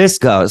know how this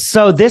goes.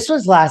 So this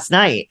was last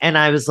night, and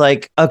I was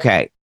like,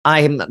 okay,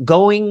 I'm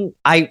going.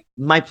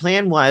 My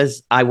plan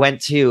was I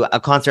went to a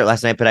concert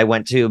last night, but I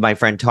went to my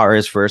friend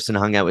Tara's first and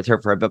hung out with her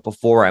for a bit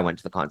before I went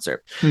to the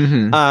concert.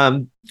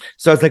 Mm-hmm.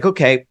 So I was like,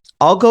 okay,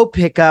 I'll go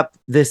pick up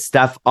this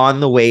stuff on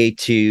the way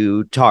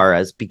to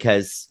Tara's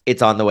because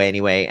it's on the way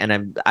anyway,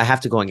 and I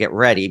have to go and get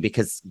ready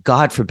because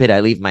God forbid I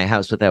leave my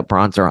house without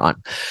bronzer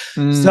on.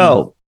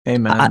 So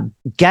amen.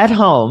 Get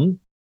home,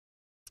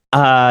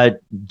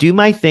 do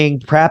my thing,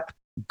 prep,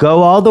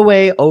 go all the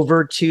way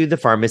over to the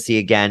pharmacy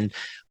again.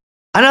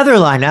 Another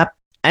lineup,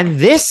 and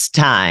this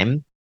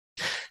time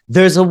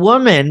there's a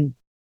woman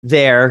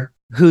there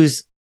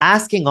who's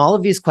asking all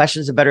of these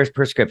questions about her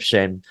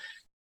prescription.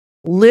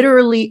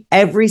 Literally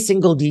every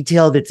single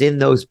detail that's in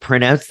those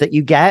printouts that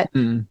you get,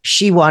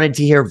 she wanted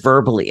to hear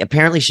verbally.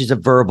 Apparently, she's a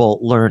verbal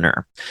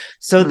learner.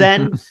 So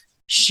then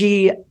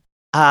she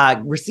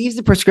receives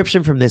the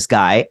prescription from this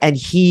guy, and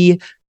he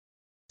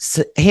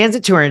hands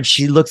it to her, and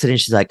she looks at it,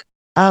 and she's like,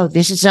 oh,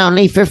 this is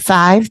only for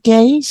 5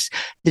 days?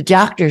 The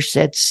doctor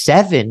said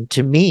 7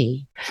 to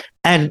me.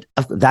 And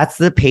that's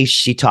the pace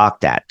she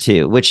talked at,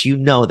 too, which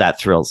that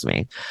thrills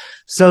me.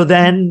 So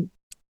then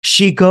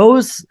she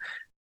goes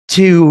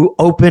to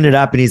open it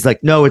up, and he's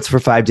like, no, it's for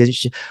 5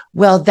 days.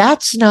 Well,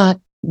 that's not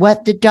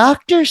what the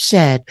doctor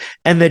said.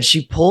 And then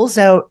she pulls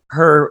out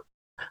her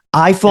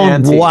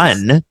iPhone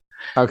 1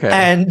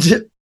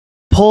 and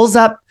pulls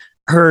up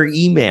her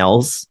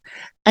emails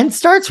and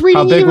starts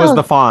reading. How big was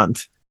the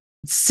font?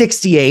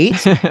 68,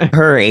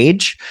 her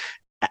age.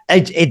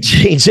 It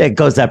changed. It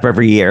goes up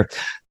every year.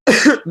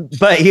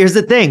 But here's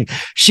the thing.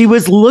 She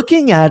was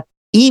looking at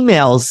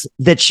emails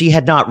that she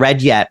had not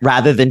read yet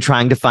rather than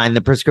trying to find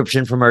the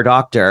prescription from her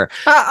doctor.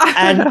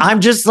 And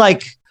I'm just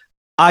like,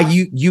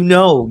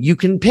 you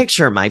can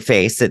picture my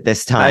face at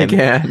this time. I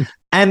can.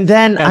 And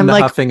then I'm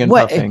like, huffing and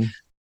what? puffing.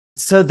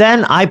 So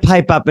then I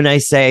pipe up and I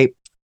say,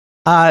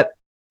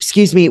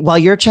 excuse me, while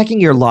you're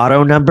checking your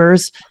lotto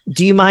numbers,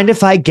 do you mind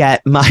if I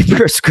get my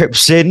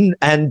prescription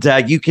and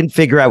you can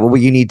figure out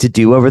what you need to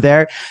do over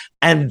there?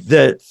 And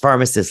the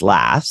pharmacist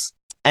laughs.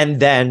 And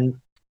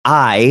then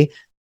I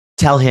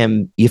tell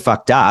him, you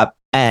fucked up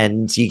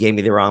and you gave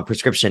me the wrong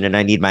prescription and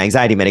I need my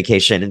anxiety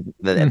medication and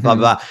blah, blah,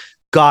 blah.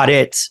 Got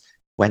it.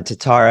 Went to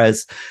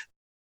Tara's.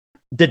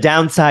 The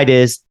downside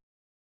is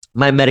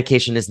my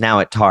medication is now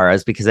at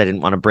Tara's because I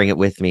didn't want to bring it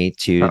with me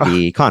to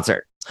the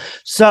concert.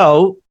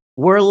 So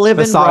we're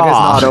living the saga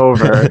raw. is not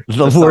over.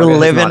 We're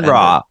living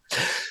raw.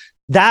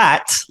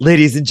 That,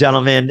 ladies and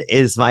gentlemen,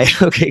 is my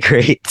okay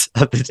great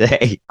of the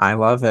day. I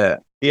love it.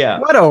 Yeah.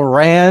 What a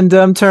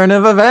random turn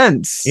of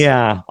events.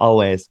 Yeah,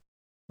 always.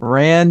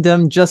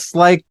 Random, just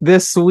like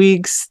this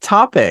week's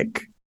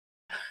topic.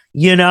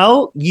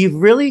 You've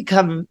really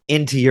come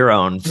into your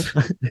own.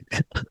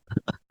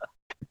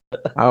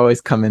 I always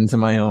come into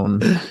my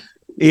own.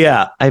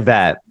 Yeah, I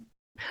bet.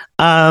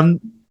 I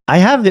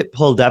have it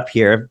pulled up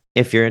here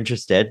if you're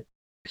interested.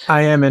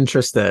 I am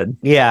interested.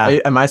 Yeah.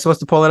 Am I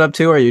supposed to pull it up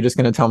too, or are you just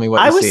going to tell me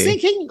what I you was see?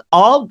 thinking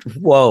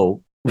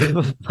whoa.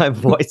 My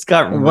voice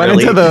got Went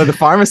really... into the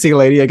pharmacy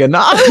lady again. No,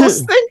 I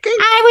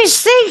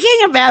was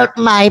thinking about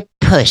my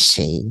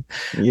pussy.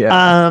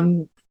 Yeah.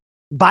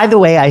 By the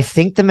way, I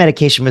think the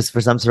medication was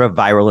for some sort of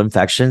viral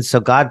infection.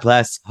 So God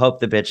bless. Hope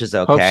the bitch is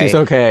okay. Hope she's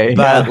okay.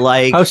 But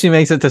hope she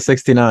makes it to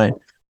 69.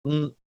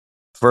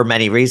 For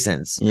many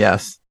reasons.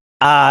 Yes.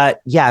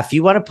 If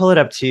you want to pull it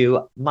up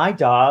too, my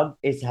dog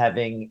is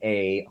having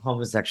a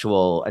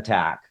homosexual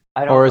attack.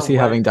 Or is he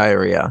having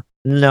diarrhea?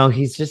 No,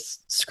 he's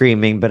just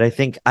screaming, but I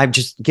think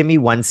give me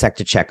 1 sec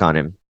to check on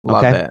him.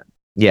 Love okay? it.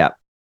 Yeah.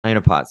 I'm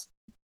gonna pause.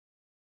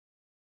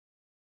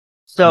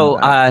 So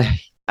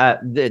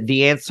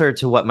the answer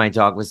to what my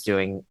dog was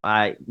doing,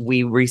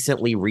 we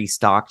recently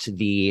restocked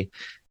the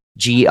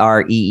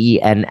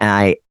GREENIES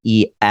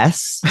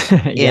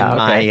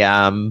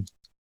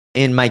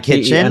in my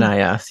kitchen.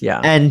 GENIS,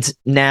 yeah. And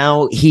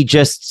now he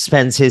just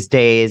spends his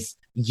days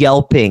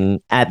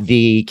yelping at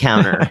the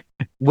counter,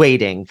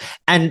 waiting.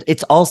 And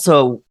it's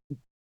also,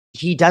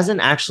 he doesn't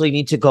actually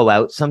need to go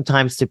out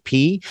sometimes to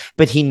pee,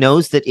 but he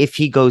knows that if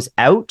he goes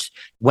out,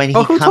 when he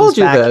who comes told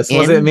you back this? in,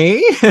 was it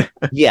me?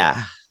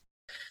 Yeah.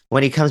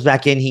 when he comes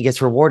back in, he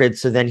gets rewarded.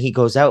 So then he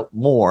goes out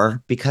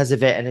more because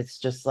of it. And it's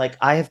just like,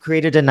 I have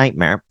created a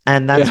nightmare.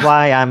 And that's Yeah.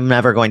 why I'm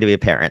never going to be a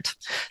parent.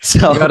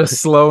 So You gotta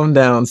slow him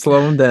down. Slow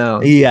him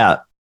down. yeah.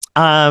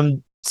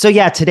 So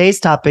yeah,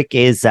 today's topic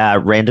is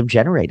random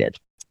generated.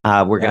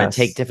 We're going Yes.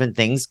 to take different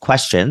things,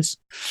 questions.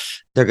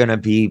 They're going to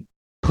be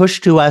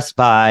pushed to us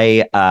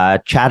by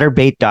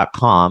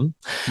chatterbait.com.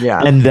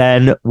 Yeah. And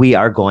then we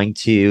are going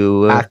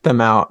to Act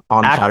them out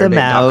on Act them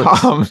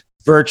chatterbait.com.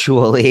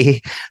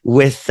 virtually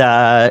with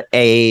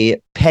a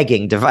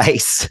pegging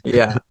device.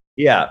 Yeah,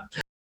 Yeah.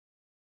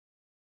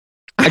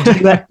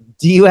 Do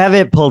you have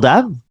it pulled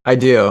up? I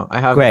do. I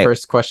have Great. the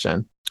first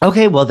question.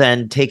 Okay, well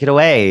then take it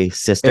away,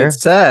 sister. It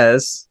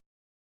says,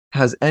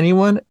 has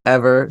anyone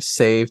ever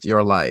saved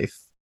your life?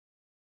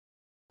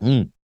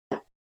 Do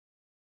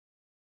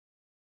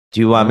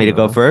you want me to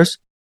go first?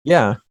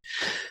 Yeah.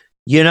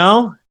 You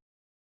know,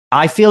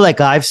 I feel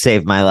like I've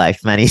saved my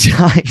life many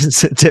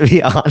times, to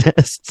be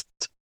honest.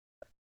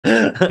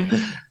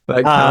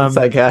 That counts,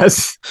 I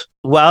guess.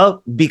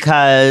 Well,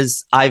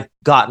 because I've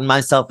gotten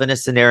myself in a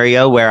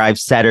scenario where I've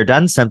said or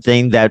done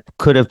something that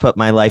could have put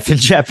my life in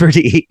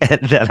jeopardy,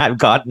 and then I've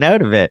gotten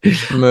out of it.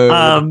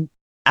 Mood.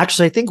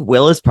 Actually, I think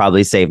Will has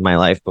probably saved my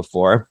life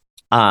before.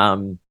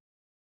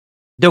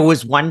 There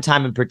was one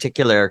time in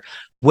particular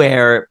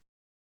where,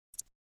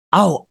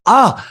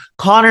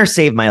 Connor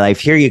saved my life.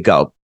 Here you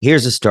go.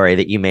 Here's a story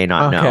that you may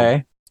not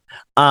know.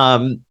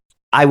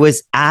 I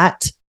was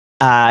at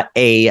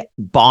a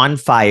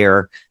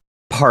bonfire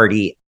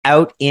party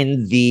out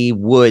in the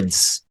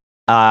woods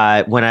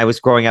when I was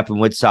growing up in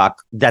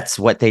Woodstock. That's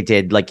what they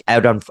did, like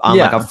out on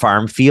like a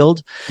farm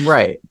field.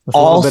 Right. With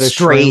All a little bit of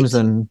straight. shrooms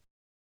and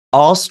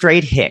All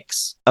straight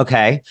Hicks.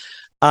 Okay.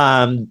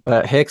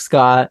 Hicks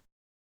got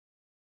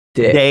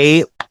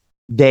dick.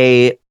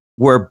 They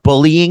were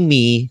bullying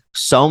me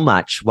so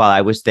much while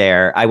I was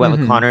there. I went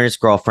with Connor and his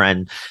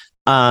girlfriend,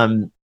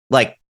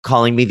 like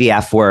calling me the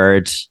F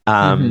word,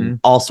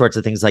 all sorts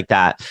of things like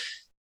that,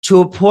 to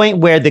a point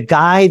where the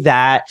guy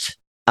that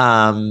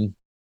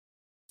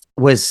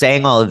was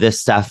saying all of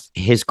this stuff,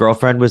 his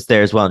girlfriend was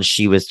there as well, and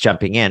she was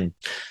jumping in.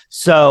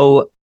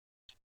 So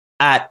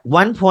at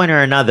one point or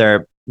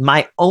another,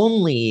 my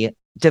only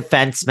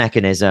defense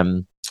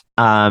mechanism,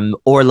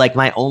 or like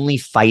my only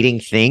fighting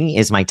thing,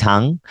 is my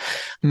tongue.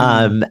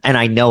 And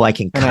I know I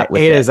can cut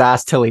with ate it. his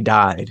ass till he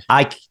died.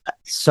 I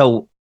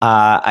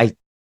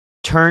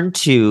turned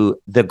to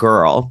the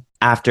girl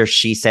after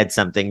she said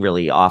something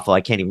really awful.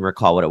 I can't even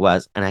recall what it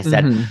was. And I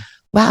said,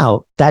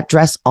 wow, that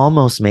dress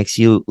almost makes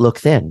you look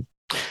thin.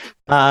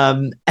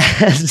 And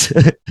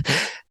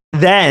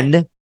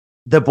then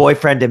the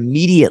boyfriend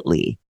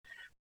immediately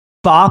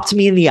bopped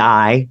me in the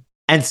eye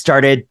and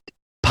started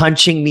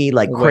punching me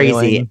like crazy.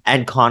 Wailing.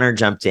 And Connor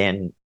jumped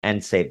in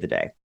and saved the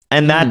day.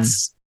 And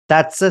that's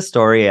the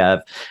story of,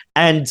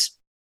 and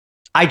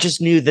I just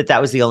knew that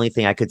that was the only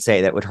thing I could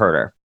say that would hurt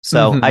her.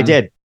 So I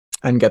did.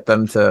 And get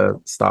them to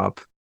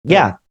stop.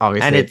 Yeah.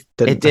 Obviously. And it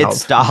didn't did help.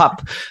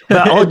 stop.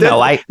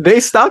 But They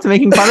stopped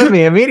making fun of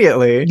me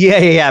immediately.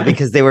 yeah,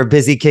 because they were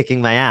busy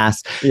kicking my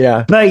ass.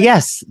 Yeah. But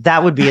yes,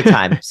 that would be a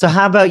time. So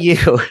how about you?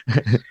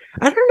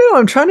 I don't know.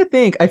 I'm trying to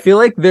think. I feel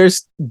like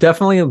there's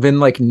definitely been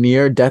like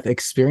near death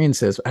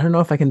experiences. I don't know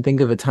if I can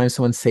think of a time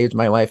someone saved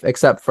my life,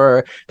 except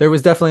for there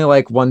was definitely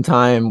like one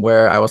time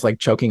where I was like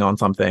choking on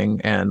something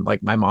and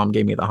like my mom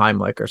gave me the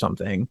Heimlich or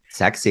something.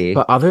 Sexy.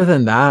 But other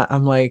than that,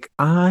 I'm like,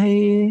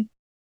 I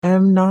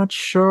am not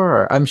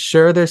sure. I'm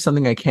sure there's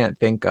something I can't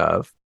think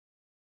of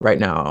right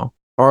now.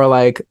 Or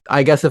like,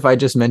 I guess if I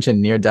just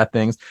mentioned near death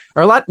things,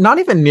 or not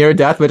even near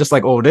death, but just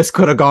like, oh, this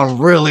could have gone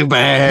really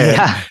bad.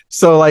 Yeah.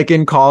 So like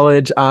in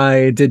college,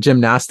 I did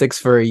gymnastics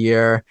for a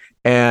year.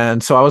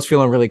 And so I was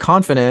feeling really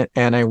confident.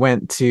 And I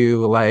went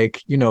to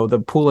like,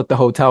 the pool at the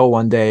hotel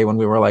one day when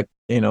we were like,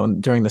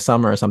 during the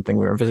summer or something,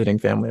 we were visiting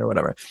family or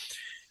whatever.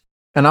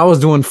 And I was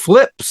doing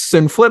flips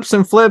and flips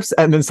and flips.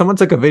 And then someone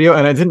took a video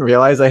and I didn't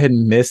realize I had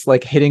missed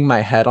like hitting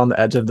my head on the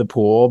edge of the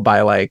pool by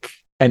like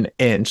an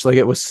inch. Like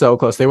it was so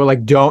close. They were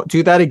like, don't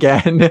do that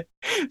again.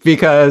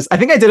 Because I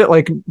think I did it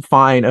like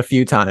fine a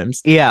few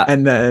times. Yeah.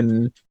 And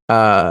then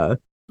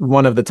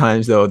one of the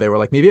times though, they were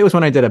like, maybe it was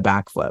when I did a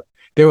backflip.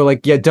 They were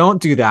like, yeah,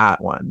 don't do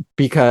that one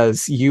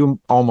because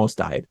you almost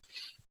died.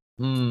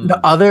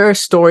 The other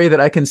story that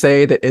I can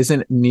say that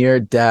isn't near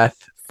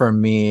death for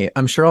me,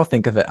 I'm sure I'll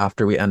think of it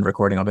after we end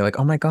recording. I'll be like,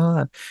 oh my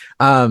God.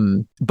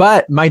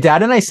 But my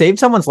dad and I saved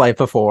someone's life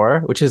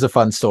before, which is a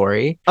fun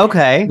story.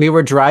 Okay. We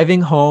were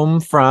driving home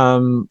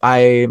from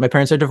my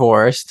parents are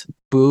divorced.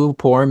 Boo,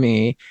 poor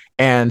me.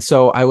 And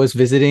so I was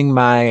visiting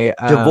my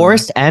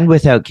Divorced and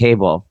without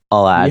cable,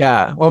 I'll add.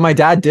 Yeah. Well, my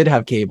dad did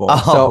have cable.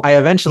 Oh, so I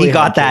eventually he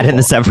got had that in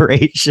the cable.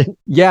 separation.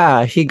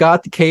 Yeah, he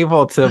got the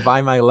cable to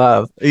buy my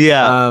love.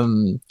 Yeah.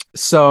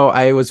 So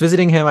I was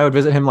visiting him. I would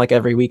visit him like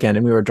every weekend,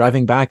 and we were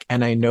driving back,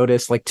 and I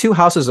noticed like 2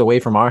 houses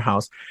away from our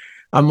house.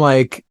 I'm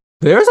like,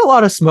 there's a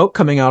lot of smoke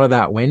coming out of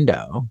that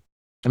window.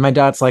 And my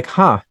dad's like,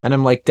 huh? And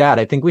I'm like, Dad,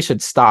 I think we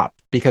should stop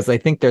because I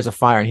think there's a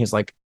fire. And he's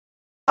like,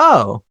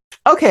 oh.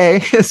 okay.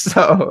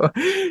 So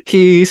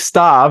he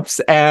stops,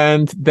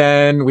 and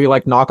then we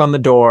like knock on the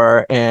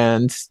door,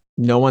 and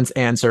no one's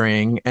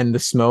answering, and the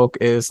smoke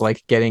is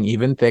like getting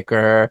even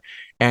thicker,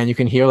 and you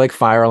can hear like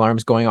fire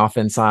alarms going off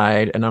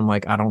inside, and I'm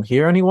like, I don't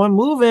hear anyone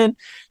moving.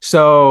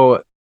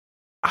 So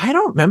I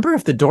don't remember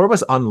if the door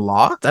was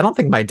unlocked. I don't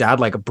think my dad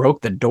like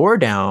broke the door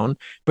down,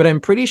 but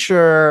I'm pretty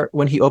sure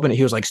when he opened it,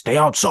 he was like, "Stay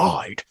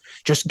outside.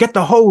 Just get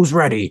the hose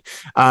ready."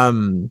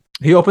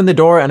 He opened the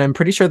door, and I'm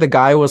pretty sure the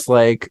guy was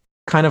like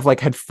kind of like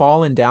had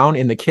fallen down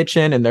in the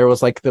kitchen, and there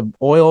was like the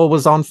oil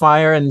was on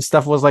fire and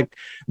stuff was like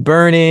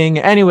burning.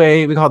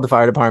 Anyway, we called the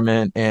fire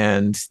department,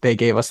 and they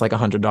gave us like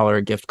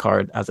 $100 gift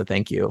card as a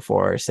thank you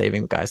for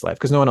saving the guy's life,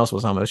 because no one else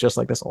was home. It was just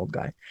like this old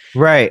guy.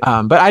 Right.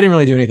 But I didn't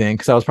really do anything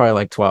because I was probably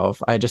like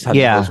 12. I just had the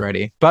Yeah. hose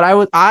ready.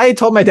 But I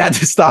told my dad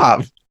to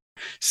stop.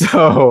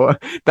 So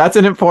that's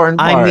an important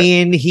part. I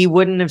mean, he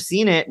wouldn't have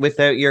seen it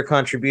without your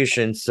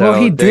contribution. So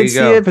well, he there did you see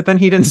go. it, but then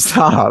he didn't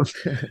stop.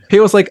 He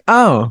was like,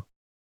 "Oh,"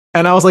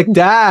 and I was like,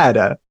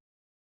 "Dad,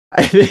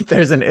 I think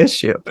there's an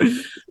issue."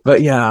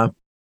 But yeah,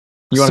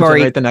 you want to Sorry.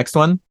 generate the next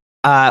one?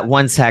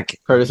 1 sec.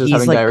 Curtis is He's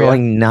having like diarrhea.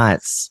 going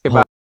nuts. Okay,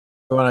 bye.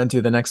 You want to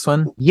do the next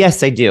one?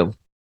 Yes, I do.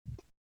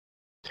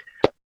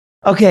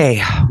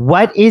 Okay,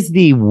 what is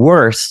the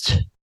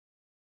worst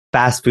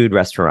fast food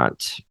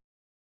restaurant?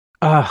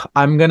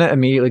 I'm gonna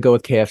immediately go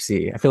with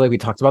KFC. I feel like we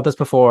talked about this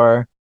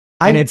before,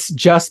 and it's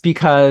just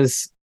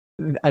because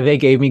they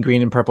gave me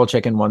green and purple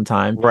chicken one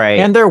time, Right.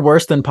 and they're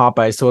worse than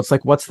Popeyes, so it's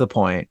like, what's the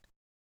point?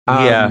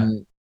 Yeah.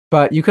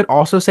 But you could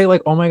also say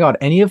like, oh my god,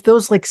 any of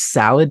those like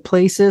salad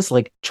places,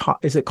 like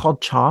is it called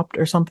Chopped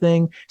or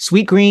something?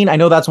 Sweet Green, I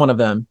know that's one of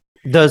them.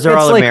 Those are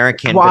It's all like,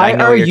 American, but why I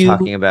know are what you're you-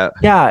 talking about.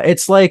 Yeah,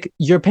 it's like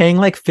you're paying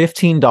like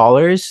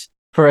 $15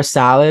 for a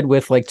salad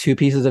with like 2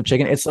 pieces of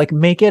chicken. It's like,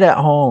 make it at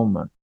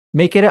home.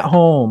 Make it at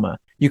home.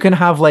 You can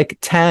have like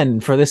 10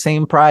 for the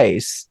same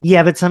price.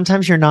 Yeah, but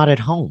sometimes you're not at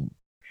home.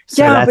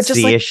 So yeah, that's but just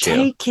the like issue.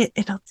 take it.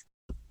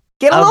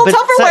 Get a little but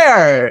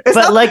Tupperware. It's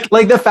but not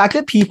like the fact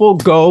that people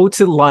go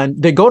to lunch,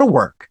 they go to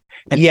work,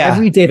 and Yeah.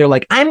 every day they're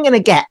like, I'm gonna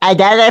get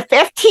another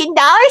 $15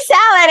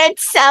 salad.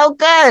 It's so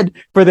good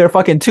for their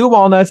fucking 2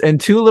 walnuts and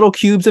 2 little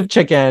cubes of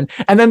chicken,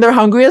 and then they're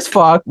hungry as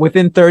fuck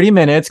within 30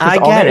 minutes because I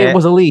all get they ate it.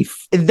 was a leaf.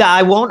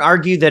 I won't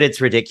argue that it's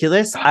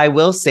ridiculous. I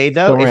will say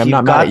though, Don't worry, if I'm you've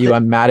not mad got at you. the-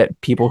 I'm mad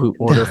at people who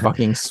order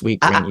fucking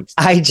Sweet Greens.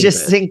 I just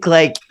Stupid. think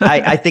like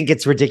I think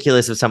it's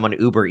ridiculous if someone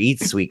Uber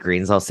eats Sweet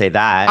Greens. I'll say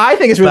that. I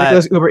think it's but-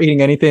 ridiculous Uber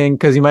eating anything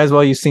because you might as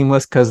well use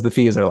Seamless because the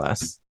fees are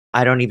less.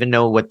 I don't even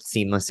know what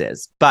Seamless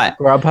is, but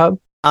Grubhub.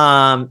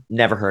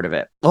 never heard of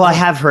it. Well, I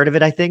have heard of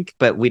it, I think,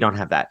 but we don't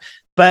have that.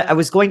 But I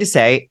was going to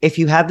say, if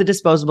you have the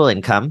disposable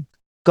income,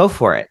 go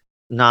for it.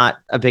 Not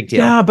a big deal.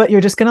 Yeah, but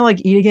you're just gonna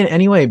like eat again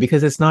anyway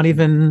because it's not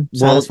even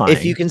Well, satisfying.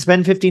 if you can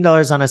spend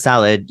 $15 on a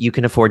salad, you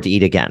can afford to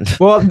eat again.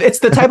 Well, it's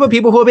the type of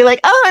people who will be like,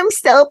 "Oh, I'm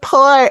so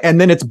poor,"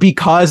 and then it's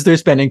because they're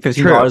spending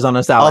 $15 on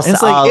a salad. And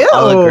it's like,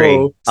 I'll agree.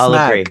 ew, I'll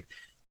smack. agree.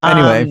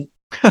 Anyway.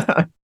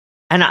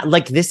 And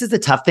like this is the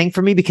tough thing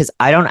for me because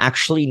I don't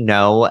actually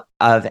know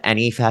of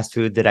any fast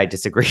food that I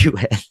disagree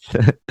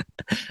with.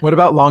 What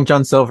about Long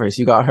John Silver's?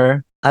 You got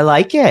her. I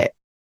like it.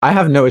 I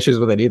have no issues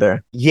with it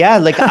either. Yeah,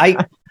 like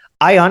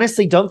I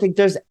honestly don't think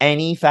there's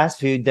any fast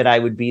food that I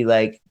would be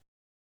like,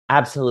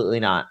 absolutely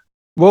not.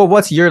 Well,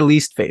 what's your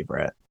least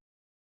favorite?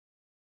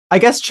 I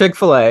guess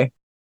Chick-fil-A.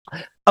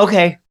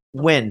 Okay,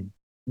 win.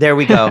 There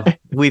we go.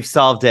 We've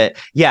solved it.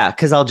 Yeah,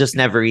 because I'll just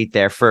never eat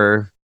there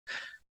for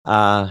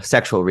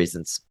sexual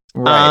reasons.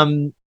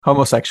 Right.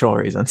 Homosexual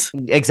reasons.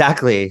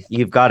 Exactly.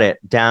 You've got it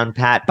down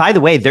pat. By the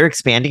way, they're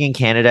expanding in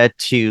Canada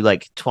to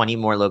like 20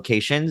 more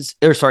locations.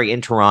 Or sorry,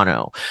 in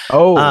Toronto.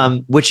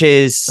 Oh, Which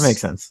is that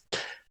makes sense.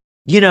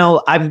 You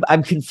know,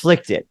 I'm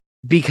conflicted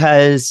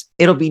because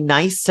it'll be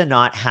nice to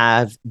not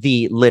have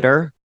the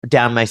litter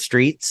down my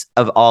streets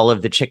of all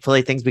of the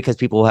Chick-fil-A things because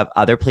people will have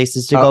other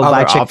places to go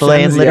buy Other Chick-fil-A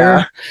and options,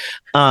 litter.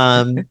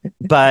 yeah.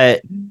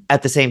 But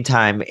at the same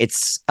time,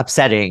 it's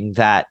upsetting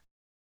that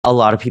a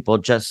lot of people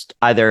just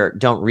either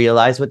don't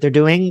realize what they're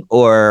doing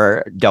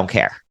or don't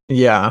care.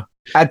 Yeah.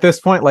 At this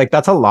point, like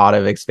that's a lot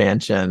of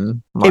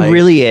expansion. Like, It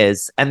really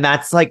is. And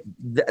that's like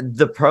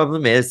the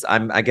problem is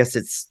I guess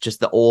it's just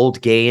the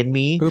old gay in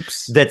me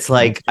oops. that's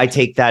like I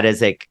take that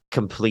as a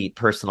complete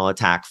personal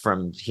attack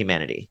from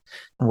humanity.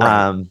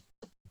 Right.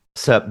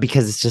 So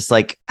because it's just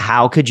like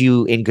how could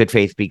you in good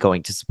faith be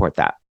going to support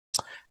that?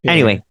 Yeah.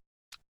 Anyway,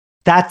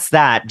 that's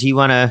that. Do you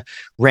want to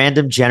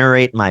random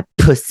generate my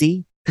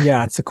pussy?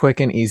 Yeah, it's a quick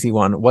and easy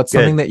one. What's Good.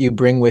 something that you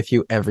bring with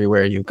you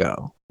everywhere you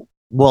go?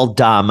 Well,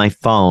 duh, my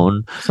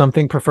phone.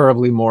 Something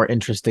preferably more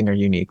interesting or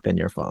unique than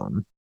your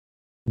phone.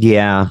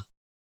 Yeah.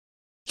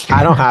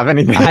 I don't have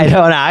anything. I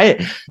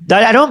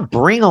don't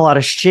bring a lot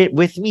of shit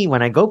with me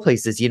when I go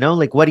places, you know?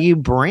 Like what do you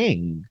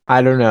bring?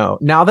 I don't know.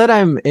 Now that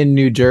I'm in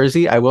New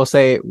Jersey, I will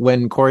say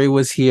when Corey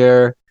was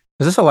here,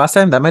 was this the last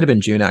time? That might have been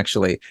June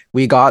actually.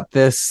 We went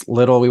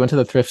to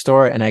the thrift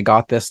store and I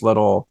got this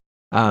little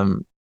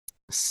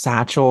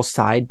satchel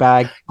side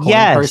bag coin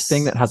Yes. purse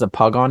thing that has a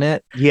pug on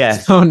it.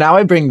 Yes. So now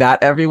I bring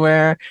that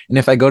everywhere. And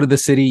if I go to the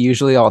city,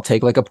 usually I'll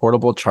take like a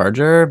portable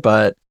charger,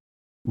 but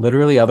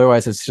literally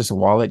otherwise it's just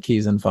wallet,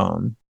 keys, and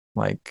phone.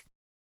 Like,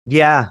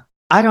 Yeah.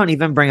 I don't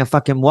even bring a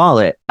fucking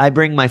wallet. I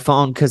bring my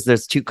phone because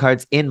there's 2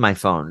 cards in my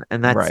phone,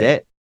 and that's Right.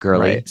 it,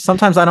 girly. right.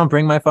 Sometimes I don't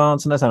bring my phone.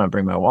 Sometimes I don't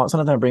bring my wallet.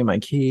 Sometimes I bring my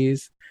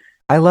keys.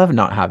 I love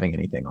not having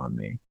anything on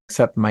me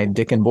except my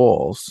dick and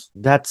balls.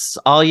 That's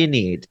all you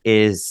need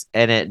is,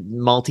 and it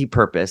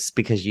multi-purpose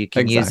because you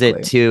can use it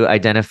Exactly. to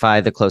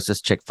identify the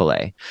closest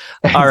Chick-fil-A.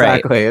 All right.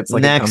 Exactly. It's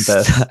like Next,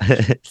 a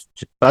compass.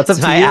 That's up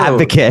to my you.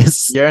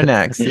 abacus. You're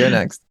next. You're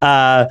next.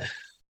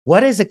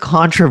 What is a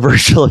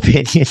controversial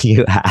opinion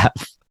you have?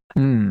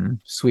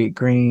 Sweet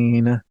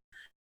green.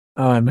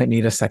 Oh, I might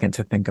need a second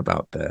to think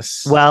about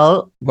this.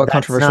 Well, what that's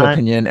controversial not-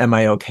 opinion am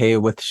I okay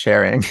with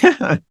sharing?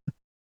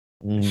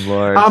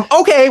 Lord.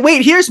 Okay,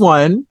 wait, here's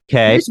one.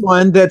 Okay. Here's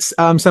one that's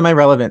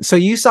semi-relevant. So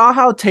you saw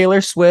how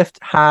Taylor Swift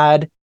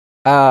had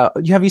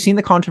have you seen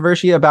the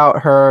controversy about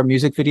her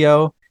music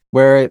video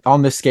where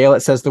on the scale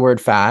it says the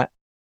word fat?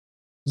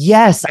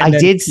 Yes, And I then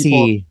did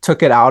people see.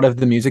 took it out of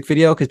the music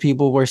video because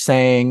people were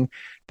saying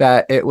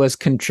that it was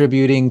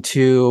contributing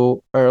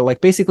to, or like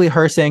basically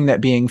her saying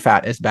that being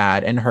fat is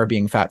bad and her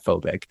being fat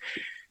phobic.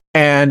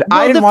 And No,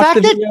 I the didn't watch fact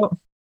the that- video.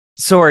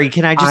 Sorry,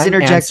 can I just I'm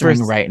interject for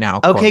answering right now.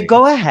 Okay, Corey.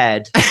 go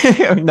ahead.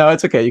 No,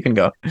 it's okay. You can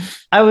go.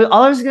 All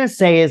I was gonna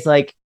say is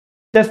like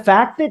the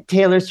fact that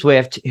Taylor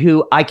Swift,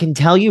 who I can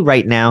tell you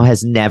right now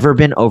has never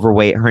been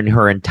overweight in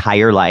her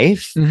entire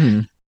life,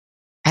 Mhm.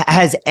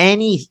 has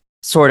any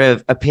sort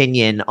of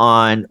opinion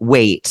on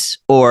weight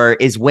or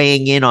is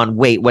weighing in on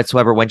weight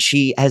whatsoever when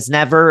she has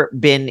never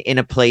been in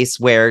a place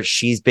where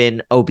she's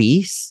been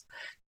obese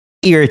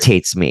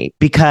irritates me,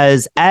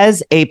 because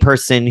as a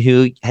person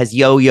who has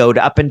yo-yoed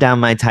up and down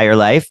my entire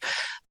life,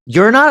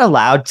 you're not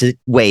allowed to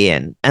weigh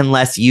in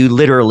unless you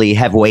literally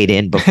have weighed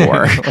in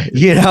before.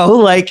 You know,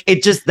 like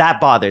it just,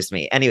 that bothers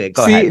me. Anyway,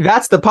 go See, ahead.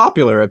 that's the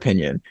popular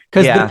opinion.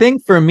 Because Yeah. the thing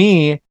for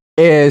me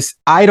is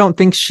I don't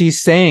think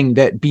she's saying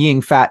that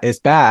being fat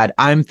is bad.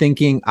 I'm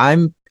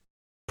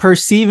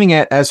perceiving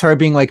it as her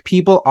being like,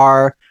 people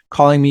are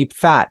calling me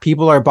fat.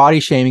 People are body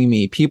shaming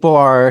me. People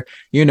are,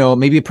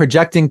 maybe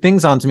projecting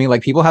things onto me.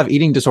 Like people have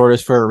eating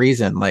disorders for a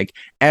reason. Like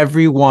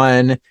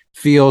everyone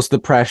feels the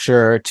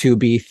pressure to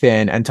be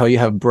thin until you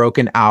have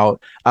broken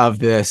out of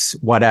this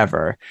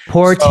whatever.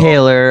 Poor So-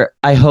 Taylor.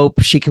 I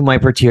hope she can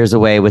wipe her tears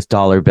away with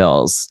dollar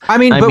bills. But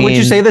would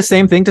you say the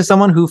same thing to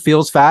someone who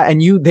feels fat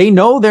and they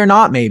know they're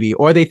not, maybe,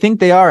 or they think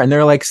they are and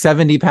they're like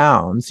 70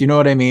 pounds? You know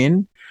what I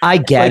mean? I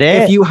get Like,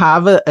 it. if you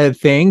have a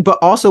thing, but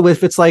also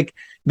if it's like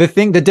the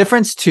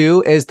difference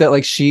too is that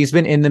like she's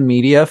been in the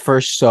media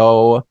for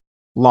so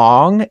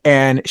long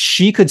and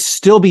she could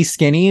still be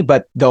skinny,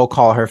 but they'll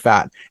call her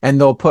fat and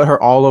they'll put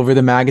her all over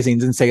the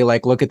magazines and say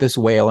like, look at this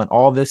whale and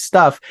all this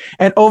stuff.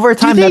 And over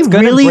time, Do they that's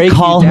going to really break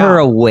call you her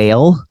a down.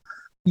 whale?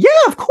 Yeah,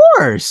 of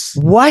course.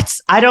 What?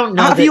 I don't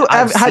know.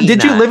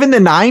 Did you live in the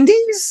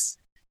 90s?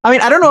 I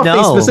mean, I don't know if No,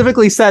 they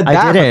specifically said I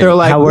that, but didn't. they're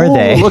like, How were "Ooh,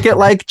 they?" look at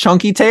like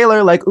chunky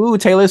Taylor. Like, ooh,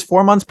 Taylor's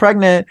 4 months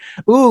pregnant.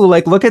 Ooh,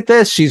 like, look at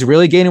this. She's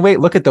really gaining weight.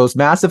 Look at those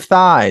massive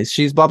thighs.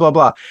 She's blah, blah,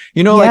 blah.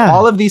 Like Yeah.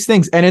 all of these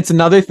things. And it's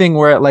another thing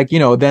where like,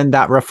 then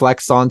that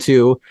reflects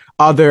onto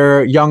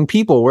other young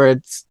people where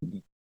it's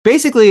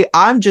basically,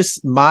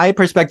 my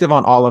perspective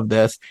on all of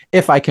this,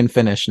 if I can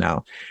finish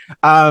now,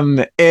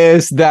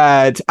 is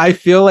that I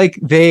feel like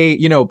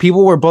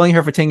people were bullying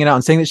her for taking it out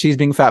and saying that she's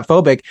being fat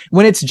phobic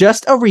when it's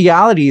just a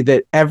reality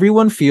that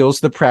everyone feels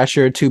the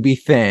pressure to be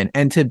thin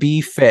and to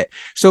be fit.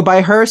 So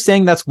by her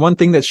saying that's one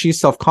thing that she's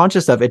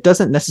self-conscious of, it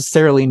doesn't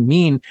necessarily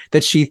mean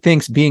that she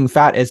thinks being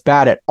fat is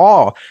bad at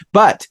all.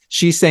 But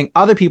she's saying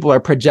other people are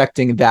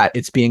projecting that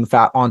it's being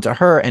fat onto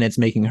her and it's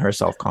making her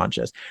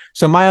self-conscious.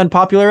 So my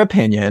unpopular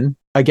opinion,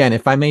 again,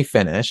 if I may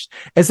finish,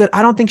 is that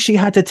I don't think she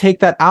had to take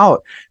that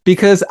out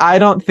because I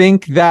don't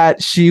think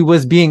that she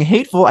was being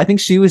hateful. I think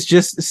she was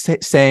just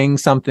saying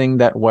something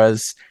that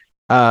was,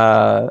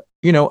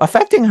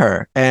 affecting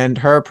her and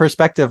her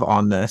perspective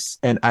on this.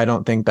 And I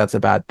don't think that's a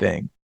bad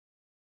thing.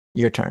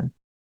 Your turn.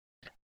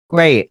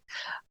 Great.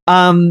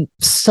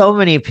 So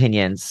many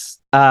opinions.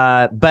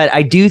 But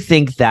I do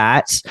think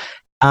that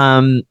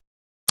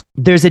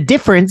there's a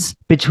difference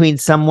between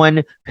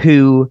someone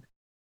who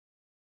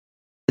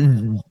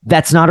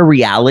that's not a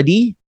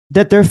reality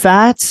that they're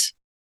fat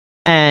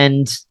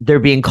and they're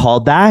being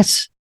called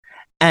that,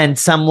 and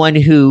someone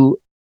who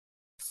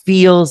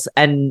feels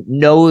and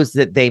knows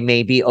that they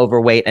may be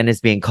overweight and is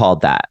being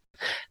called that.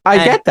 I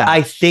And get that.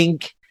 I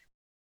think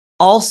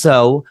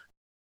also,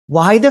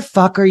 why the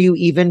fuck are you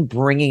even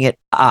bringing it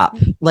up?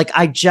 Like,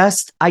 I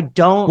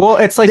don't. Well,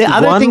 it's like The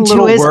other one thing, too,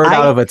 little is word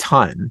out of a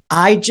ton.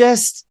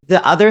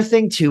 The other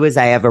thing too is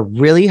I have a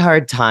really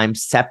hard time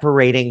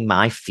separating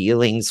my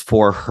feelings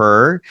for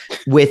her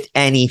with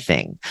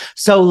anything.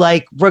 So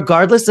like,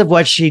 regardless of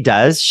what she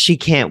does, she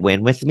can't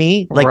win with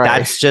me. Like Right.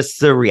 that's just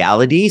the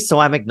reality. So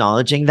I'm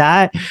acknowledging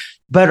that.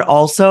 But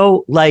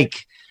also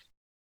like,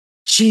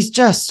 she's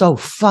just so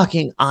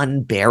fucking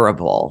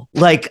unbearable.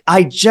 Like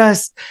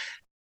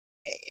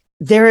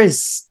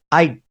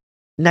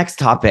next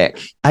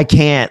topic. I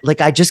can't, like,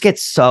 I just get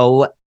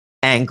so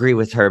angry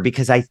with her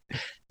because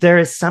there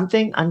is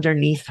something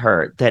underneath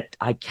her that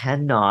I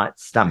cannot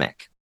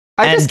stomach.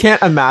 I just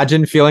can't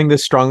imagine feeling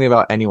this strongly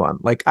about anyone.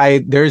 Like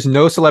there's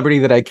no celebrity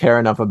that I care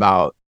enough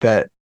about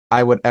that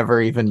I would ever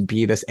even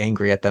be this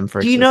angry at them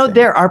for. Do you know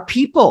there are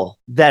people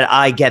that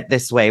I get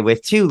this way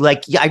with too?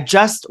 Like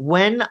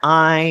when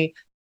I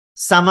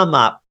sum them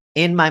up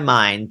in my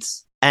mind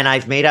and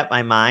I've made up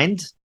my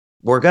mind,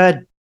 we're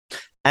good.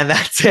 And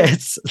that's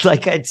it.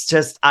 Like, it's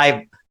just,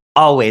 I've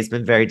always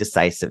been very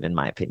decisive in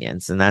my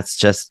opinions. And that's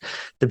just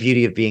the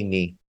beauty of being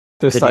me.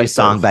 Decisive. The new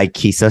song by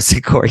Kisos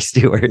and Corey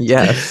Stewart.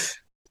 Yes.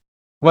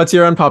 What's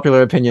your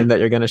unpopular opinion that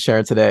you're going to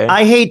share today?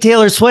 I hate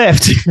Taylor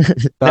Swift.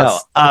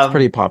 That's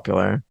pretty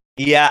popular.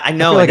 Yeah, I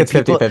know. I feel like it's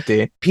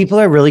 50-50. People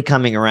are really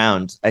coming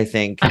around, I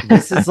think.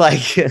 This is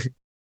like...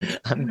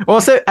 I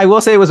will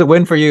say it was a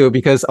win for you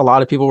because a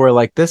lot of people were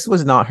like, this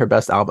was not her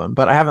best album,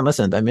 but I haven't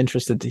listened. I'm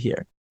interested to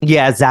hear.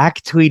 Yeah,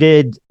 Zach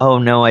tweeted, "Oh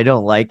no, I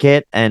don't like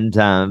it," and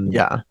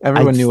yeah,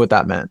 everyone knew what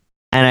that meant.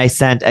 And I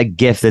sent a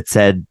GIF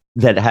that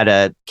had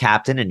a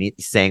captain and he's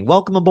saying,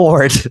 "Welcome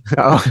aboard."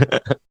 Oh.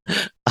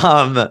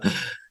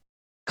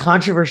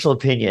 Controversial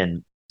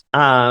opinion.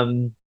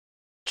 I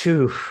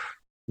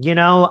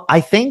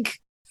think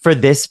for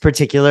this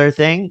particular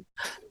thing,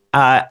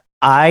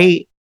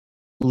 I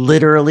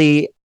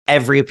literally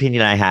every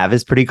opinion I have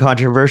is pretty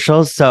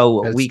controversial.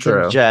 So we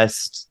can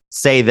just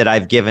say that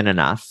I've given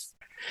enough.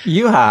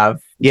 You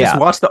have. Yeah. Just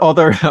watch the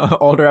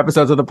older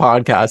episodes of the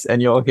podcast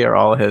and you'll hear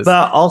all his.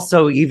 But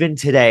also, even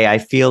today, I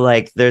feel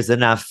like there's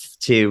enough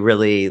to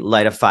really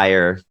light a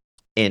fire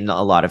in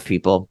a lot of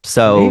people.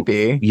 So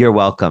maybe you're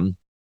welcome.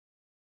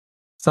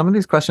 Some of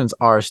these questions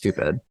are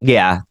stupid.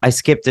 Yeah, I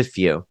skipped a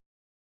few.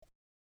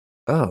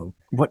 Oh,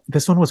 what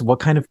this one was? What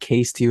kind of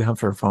case do you have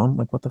for a phone?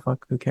 Like, what the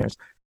fuck? Who cares?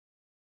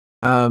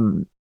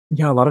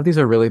 Yeah, a lot of these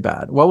are really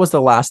bad. What was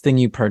the last thing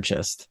you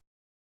purchased?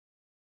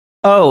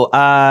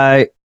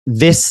 Oh,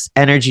 this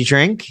energy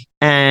drink,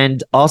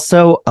 and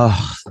also,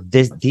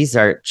 these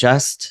are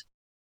just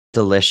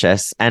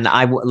delicious. And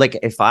I like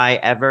if I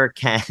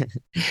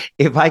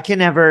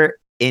can ever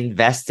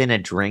invest in a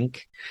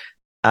drink.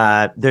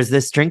 There's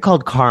this drink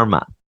called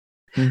Karma,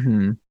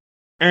 mm-hmm.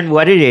 and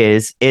what it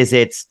is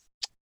it's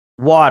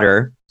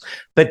water,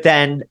 but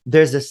then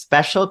there's a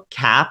special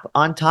cap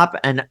on top.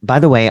 And by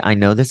the way, I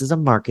know this is a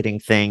marketing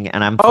thing,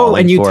 and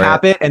and you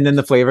tap it, and then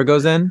the flavor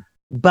goes in.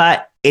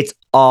 But it's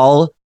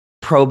all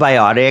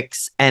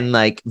probiotics and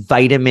like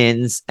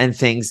vitamins and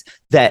things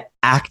that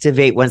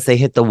activate once they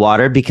hit the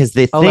water. Because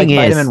the thing is,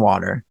 vitamin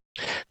water.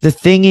 The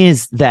thing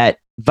is that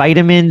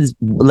vitamins,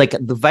 like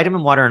the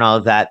vitamin water and all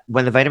of that,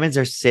 when the vitamins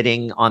are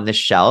sitting on the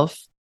shelf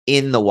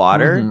in the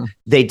water, mm-hmm.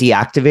 they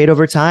deactivate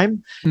over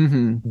time.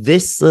 Mm-hmm.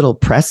 This little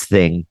press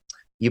thing,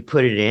 you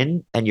put it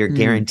in and you're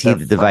guaranteed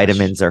that the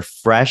vitamins are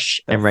fresh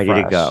and ready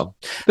to go.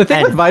 The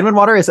thing with vitamin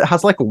water is it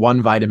has like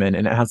one vitamin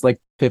and it has like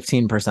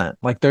 15%.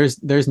 Like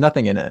there's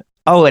nothing in it.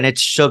 Oh, and it's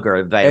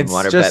sugar vitamin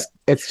water.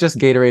 It's just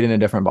Gatorade in a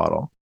different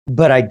bottle.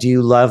 But I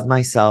do love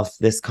myself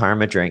this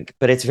Karma drink,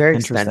 but it's very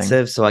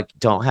expensive, so I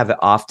don't have it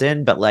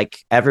often. But like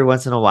every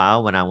once in a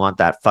while, when I want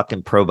that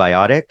fucking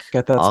probiotic,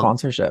 get that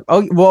sponsorship.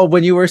 Oh, well,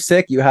 when you were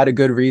sick, you had a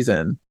good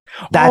reason.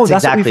 That's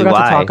exactly what we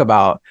forgot to talk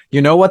about.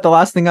 You know what the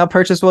last thing I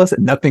purchased was?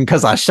 Nothing,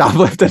 because I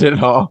shoplifted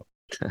it all.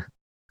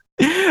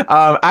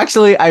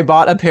 Actually, I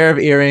bought a pair of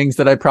earrings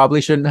that I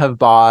probably shouldn't have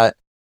bought.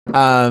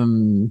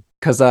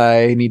 Because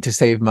I need to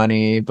save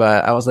money,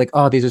 but I was like,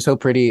 oh, these are so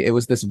pretty. It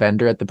was this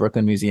vendor at the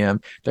Brooklyn Museum.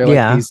 They're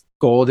like these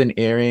golden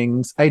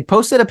earrings. I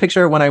posted a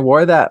picture when I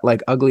wore that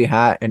like ugly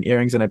hat and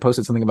earrings, and I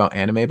posted something about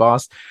Anime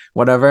Boss,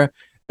 whatever.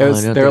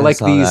 They're like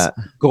these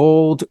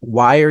gold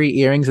wiry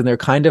earrings, and they're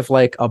kind of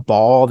like a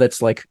ball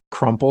that's like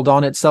crumpled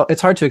on itself.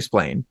 It's hard to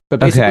explain, but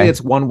basically it's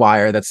one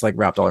wire that's like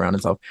wrapped all around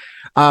itself.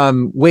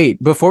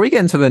 Wait, before we get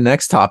into the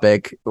next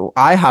topic,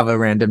 I have a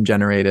random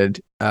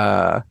generated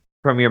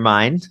from your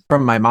mind?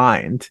 From my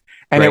mind.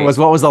 And It was,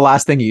 what was the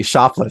last thing you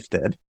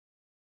shoplifted?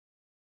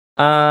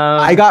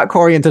 I got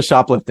Corey into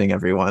shoplifting,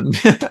 everyone.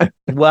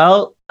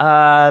 Well,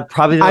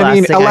 probably the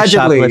last thing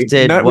allegedly, I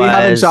shoplifted we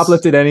haven't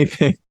shoplifted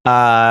anything.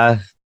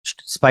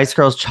 Spice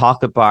Girls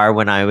chocolate bar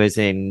when I was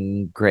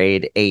in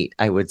grade 8,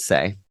 I would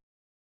say.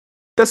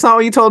 That's not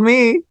what you told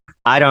me.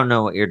 I don't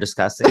know what you're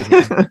discussing.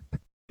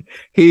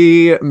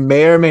 He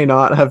may or may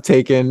not have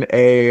taken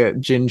a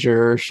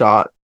ginger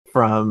shot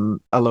from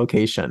a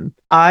location.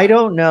 I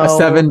don't know a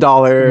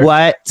 $7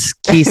 what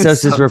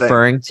Kisos is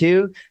referring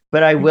to,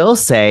 but I will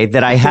say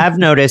that I have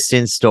noticed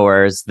in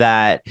stores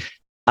that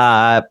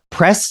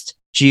pressed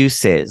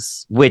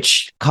juices,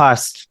 which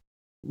cost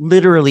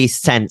literally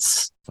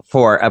cents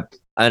for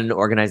an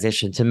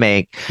organization to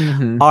make,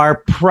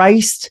 are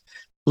priced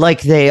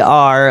like they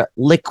are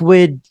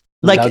liquid,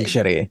 like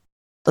luxury.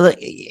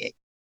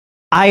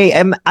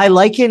 I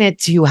liken it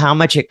to how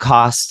much it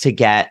costs to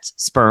get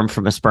sperm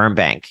from a sperm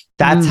bank.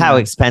 That's how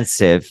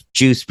expensive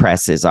juice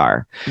presses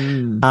are.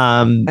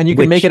 And you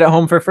can make it at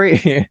home for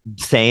free.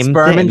 Same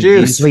sperm thing. and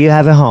juice. What you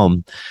have at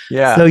home.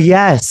 Yeah. So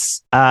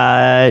yes,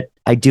 I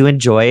do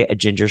enjoy a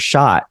ginger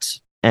shot,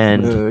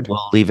 and Mood.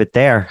 we'll leave it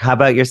there. How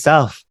about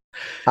yourself?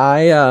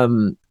 I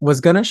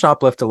was gonna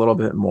shoplift a little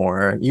bit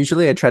more.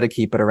 Usually I try to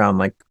keep it around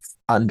like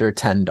under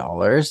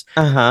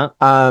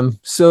 $10.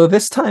 So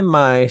this time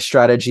my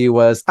strategy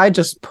was I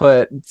just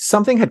put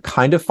something had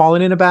kind of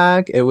fallen in a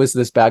bag. It was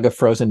this bag of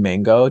frozen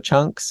mango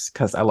chunks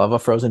because I love a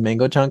frozen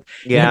mango chunk.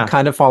 It had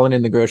kind of fallen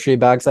in the grocery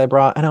bags I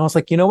brought, and I was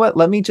like, you know what?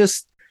 Let me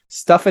just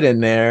stuff it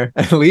in there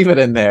and leave it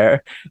in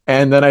there,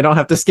 and then I don't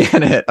have to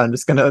scan it. I'm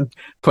just gonna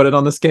put it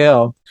on the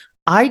scale.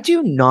 I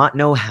do not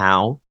know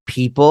how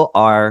people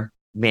are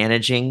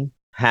managing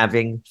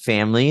having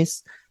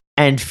families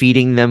and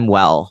feeding them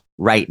well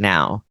right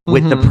now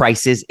with the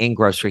prices in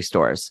grocery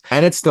stores.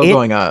 And it's still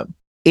going up.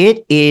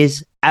 It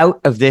is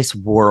out of this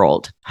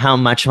world how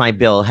much my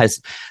bill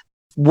has.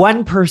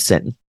 One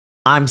person,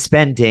 I'm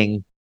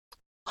spending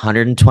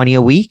 120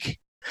 a week.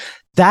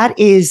 That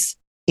is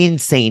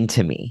insane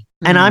to me.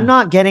 And I'm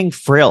not getting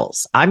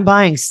frills. I'm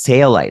buying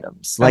sale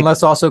items. And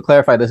let's also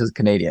clarify this is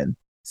Canadian.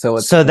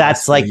 So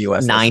that's like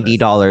US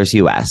 $90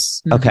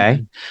 US.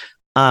 Okay.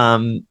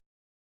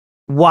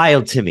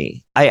 Wild to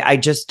me. I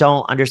just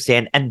don't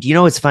understand. And you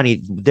know what's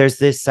funny? There's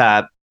this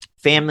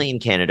family in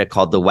Canada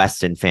called the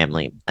Weston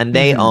family, and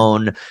they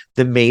own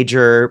the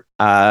major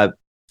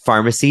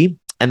pharmacy,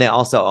 and they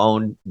also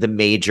own the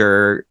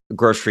major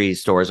grocery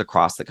stores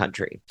across the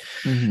country.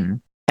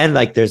 And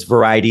like there's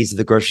varieties of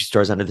the grocery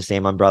stores under the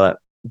same umbrella.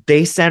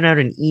 They sent out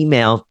an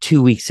email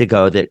 2 weeks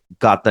ago that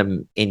got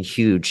them in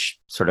huge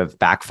sort of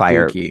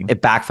backfire.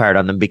 It backfired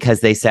on them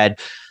because they said,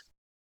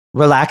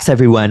 relax,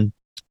 everyone.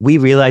 We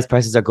realize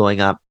prices are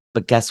going up,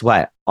 but guess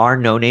what? Our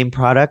no-name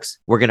products,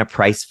 we're going to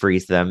price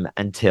freeze them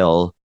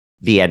until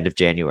the end of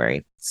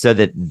January so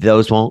that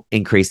those won't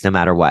increase no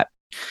matter what.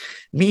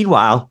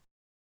 Meanwhile,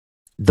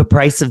 the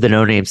price of the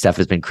no-name stuff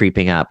has been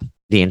creeping up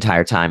the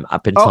entire time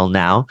up until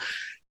now.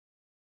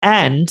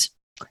 And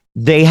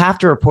they have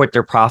to report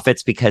their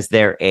profits because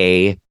they're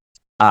a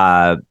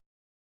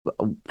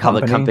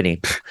public company.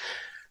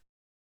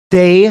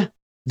 Their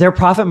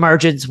profit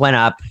margins went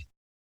up.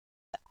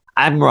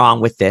 I'm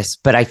wrong with this,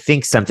 but I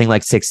think something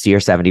like 60 or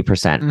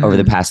 70% over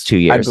the past 2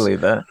 years. I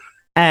believe that.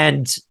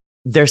 And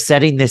they're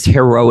sending this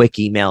heroic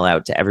email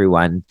out to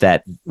everyone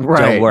that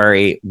don't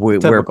worry, we're.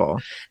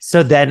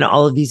 So then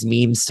all of these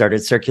memes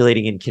started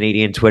circulating in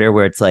Canadian Twitter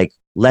where it's like,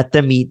 let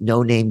them eat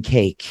no-name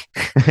cake.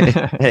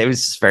 It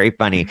was just very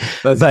funny.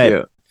 That's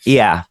cute.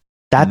 Yeah,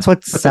 that's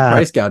what's but the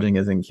price gouging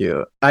isn't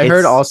cute. I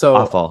heard also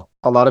awful.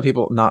 A lot of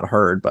people not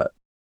heard, but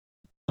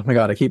oh my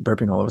God, I keep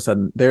burping all of a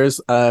sudden. There's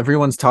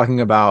everyone's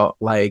talking about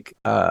like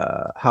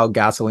how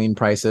gasoline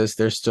prices,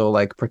 they're still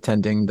like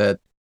pretending that,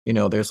 you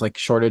know, there's like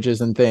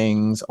shortages and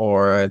things,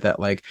 or that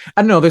like,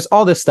 I don't know, there's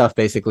all this stuff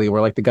basically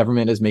where like the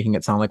government is making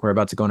it sound like we're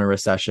about to go into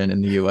recession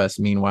in the US.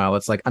 Meanwhile,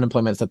 it's like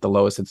unemployment's at the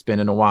lowest it's been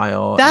in a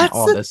while. That's and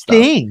all this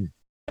thing. Stuff.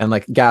 And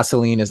like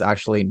gasoline is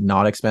actually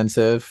not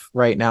expensive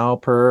right now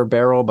per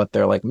barrel, but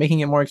they're like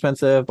making it more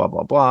expensive, blah,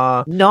 blah,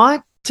 blah.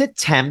 Not to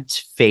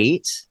tempt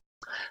fate,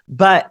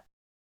 but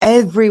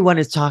everyone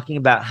is talking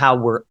about how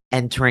we're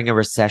entering a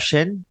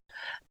recession.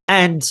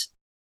 And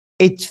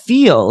it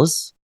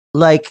feels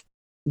like,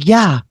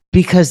 yeah,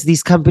 because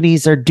these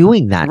companies are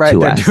doing that to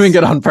they're us. Doing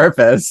it on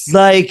purpose.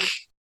 Like,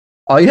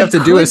 all you have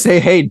to do is say,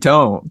 hey,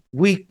 don't.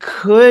 We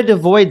could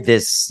avoid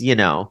this, you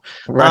know.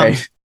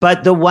 Right.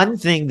 But the one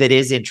thing that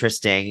is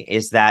interesting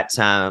is that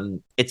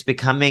it's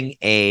becoming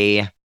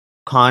a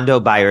condo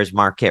buyer's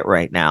market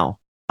right now.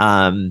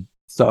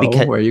 So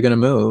where are you going to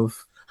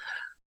move?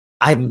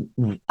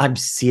 I'm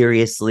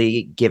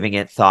seriously giving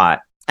it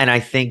thought. And I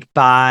think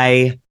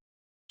by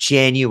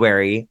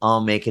January,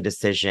 I'll make a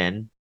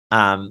decision.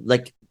 I'm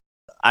going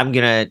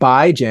to...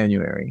 By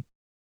January,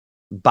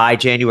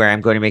 I'm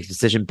going to make a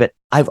decision. But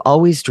I've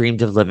always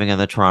dreamed of living on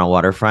the Toronto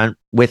waterfront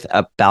with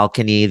a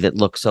balcony that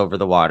looks over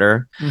the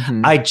water.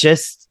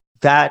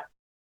 That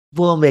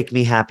will make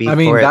me happy. I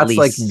mean, that's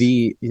like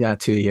 2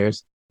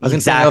 years. I was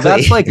exactly. Gonna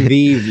say, that's like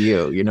the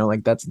view, you know,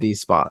 like that's the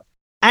spot.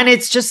 And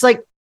it's just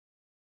like,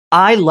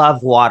 I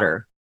love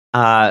water.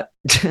 I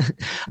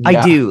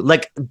do.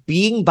 Like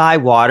being by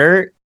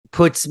water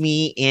puts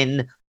me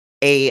in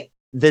the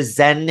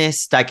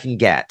zenest I can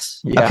get.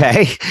 Yeah.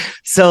 Okay.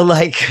 So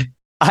like,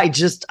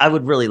 I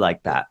would really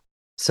like that.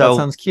 So that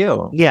sounds cute.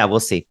 Yeah, we'll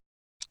see.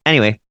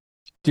 Anyway.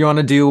 Do you want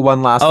to do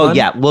one last one? Oh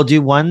yeah, we'll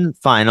do one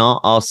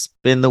final. I'll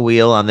spin the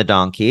wheel on the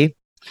donkey.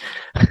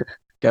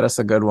 Get us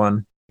a good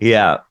one.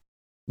 Yeah.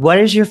 What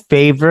is your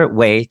favorite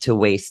way to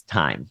waste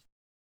time?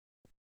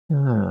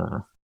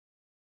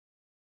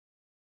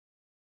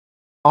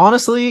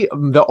 Honestly,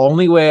 the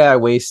only way I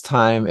waste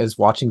time is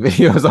watching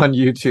videos on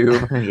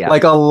YouTube. Yeah.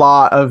 Like a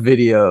lot of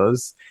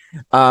videos.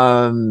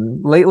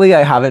 Lately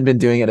I haven't been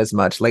doing it as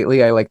much.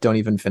 Lately I like don't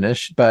even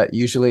finish, but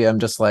usually I'm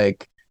just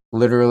like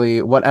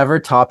literally whatever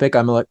topic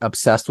I'm like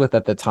obsessed with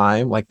at the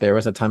time. Like there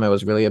was a time I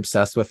was really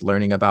obsessed with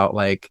learning about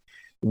like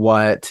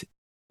what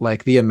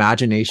like the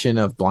imagination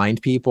of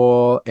blind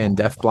people and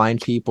deaf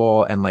blind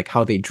people and like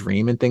how they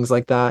dream and things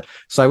like that.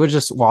 So I was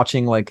just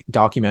watching like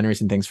documentaries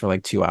and things for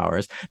like 2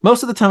 hours.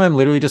 Most of the time I'm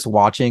literally just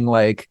watching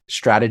like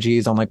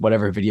strategies on like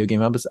whatever video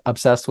game I'm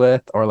obsessed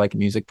with, or like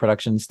music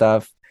production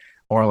stuff,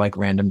 or like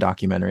random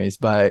documentaries.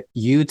 But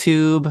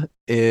YouTube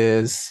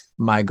is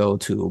my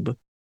go-tube.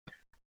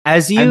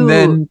 As you And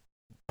then sorry.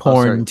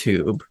 porn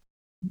tube.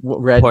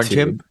 Red Porn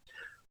tube. tube?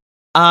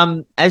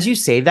 As you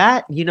say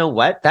that, you know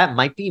what? That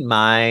might be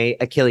my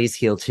Achilles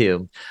heel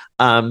too.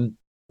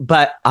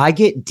 But I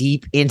get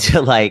deep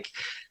into like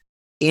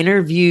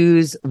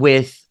interviews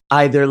with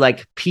either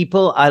like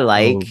people I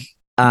like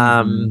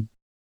Mhm.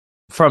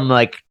 from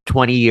like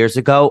 20 years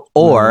ago,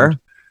 or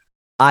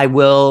I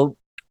will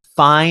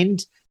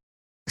find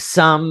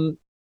some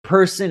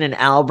person in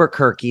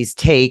Albuquerque's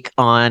take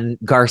on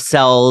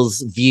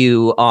Garcelle's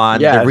view on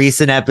the Yes.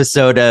 recent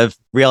episode of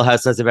Real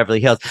Housewives of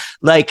Beverly Hills.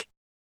 Like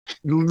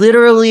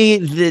literally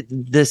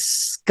the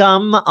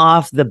scum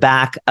off the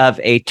back of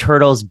a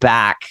turtle's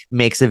back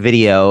makes a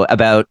video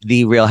about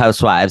the Real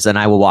Housewives, and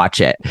I will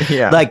watch it.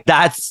 Yeah. Like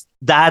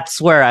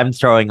that's where I'm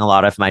throwing a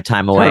lot of my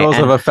time away. Turtles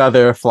of a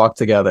feather flock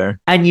together.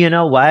 And you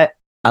know what?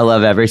 I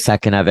love every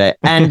second of it.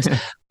 And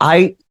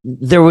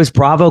there was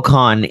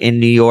BravoCon in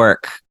New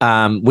York,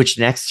 which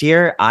next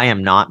year I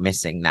am not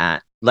missing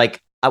that.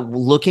 Like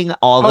looking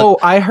all the Oh,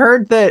 I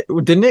heard that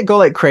didn't it go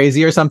like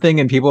crazy or something,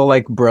 and people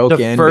like broke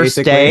the in first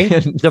basically?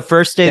 day, the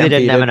first day they didn't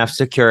have stampeded. enough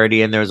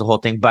security, and there was a whole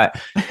thing. But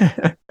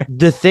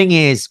the thing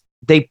is,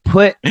 they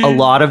put a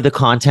lot of the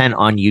content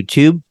on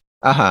YouTube,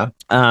 Uh-huh.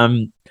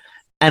 and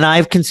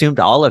I've consumed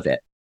all of it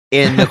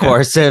in the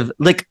course of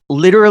like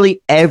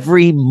literally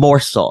every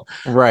morsel.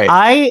 Right.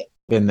 I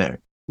Been there.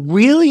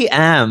 really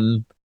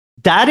am.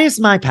 That is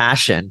my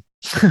passion.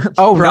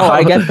 Oh Bro. no,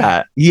 I get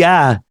that.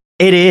 Yeah,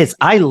 it is.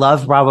 I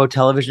love Bravo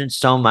television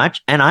so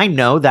much. And I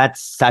know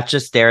that's such a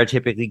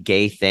stereotypically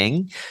gay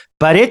thing,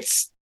 but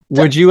it's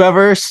Would you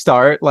ever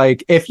start,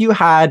 like, if you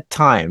had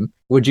time,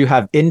 would you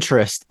have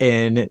interest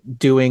in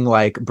doing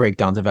like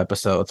breakdowns of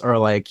episodes, or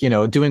like, you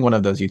know, doing one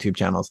of those YouTube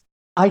channels?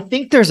 I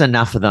think there's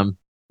enough of them,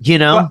 you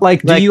know? But,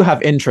 like, do you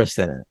have interest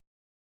in it?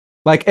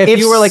 Like, if If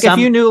you were like, some-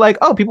 if you knew like,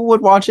 oh, people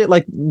would watch it,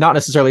 like, not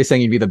necessarily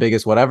saying you'd be the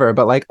biggest, whatever,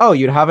 but like, oh,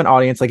 you'd have an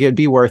audience, like, it'd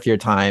be worth your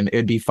time.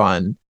 It'd be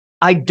fun.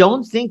 I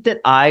don't think that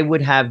I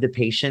would have the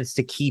patience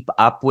to keep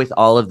up with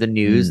all of the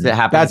news that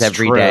happens that's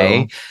every true.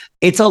 day.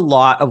 It's a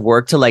lot of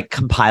work to like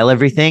compile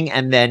everything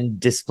and then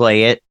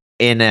display it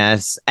in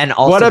and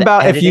also What the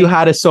about if you editing.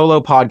 had a solo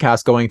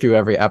podcast going through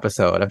every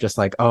episode of just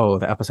like, oh,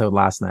 the episode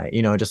last night,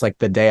 you know, just like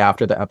the day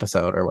after the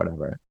episode or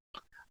whatever?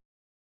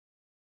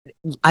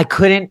 I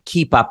couldn't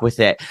keep up with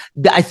it.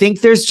 I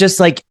think there's just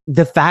like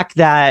the fact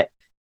that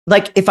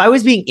like if I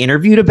was being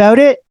interviewed about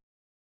it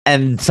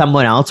and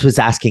someone else was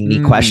asking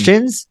me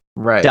questions,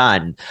 Right.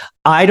 done.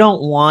 I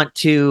don't want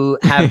to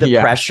have the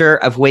Yeah. pressure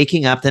of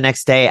waking up the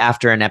next day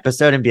after an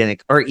episode and being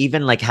like, or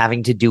even like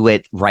having to do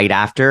it right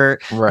after.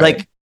 Right.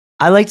 Like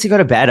I like to go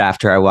to bed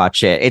after I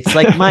watch it. It's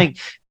like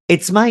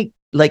it's my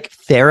like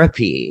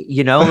therapy,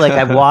 you know, like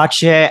I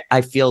watch it, I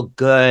feel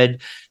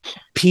good.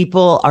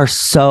 People are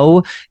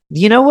so,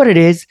 you know what it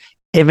is?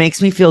 It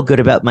makes me feel good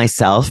about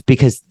myself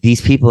because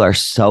these people are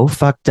so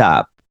fucked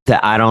up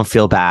that I don't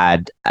feel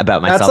bad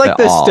about myself That's like at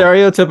the all.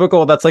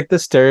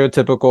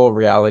 stereotypical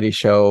reality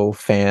show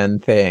fan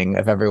thing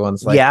of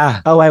everyone's like,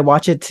 yeah. oh, I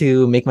watch it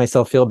to make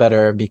myself feel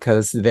better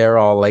because they're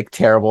all like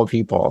terrible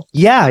people.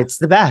 Yeah, it's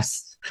the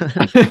best.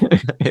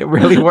 It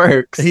really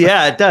works.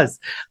 Yeah, it does.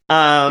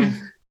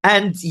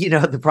 And you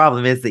know, the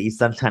problem is that you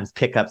sometimes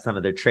pick up some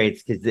of their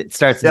traits because it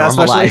starts Yeah,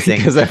 especially normalizing.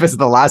 because if it's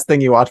the last thing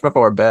you watch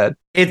before bed.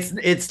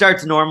 It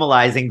starts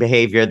normalizing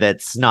behavior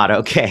that's not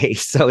okay.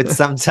 So it's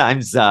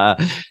sometimes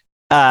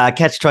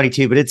catch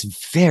 22, but it's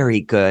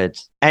very good.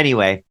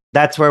 Anyway,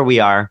 that's where we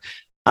are.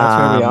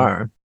 That's where we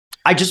are.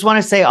 I just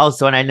want to say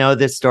also, and I know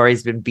this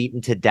story's been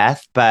beaten to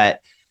death, but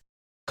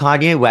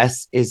Kanye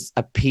West is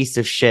a piece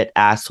of shit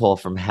asshole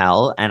from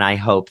hell, and I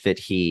hope that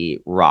he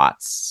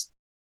rots.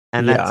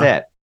 And that's Yeah.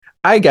 it.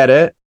 I get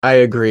it. I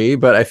agree,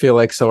 but I feel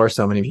like so are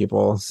so many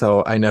people.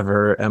 So I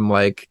never am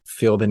like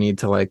feel the need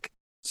to like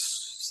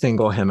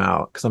single him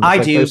out because I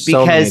do because to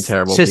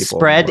people in the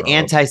spread world.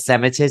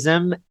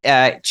 anti-Semitism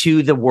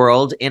to the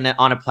world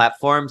on a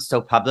platform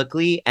so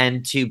publicly,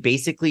 and to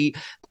basically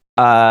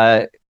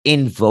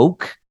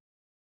invoke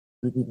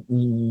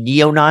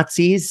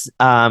neo-Nazis.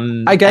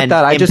 I get and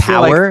that. I just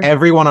feel empower- like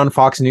everyone on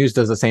Fox News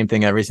does the same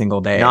thing every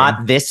single day.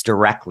 not this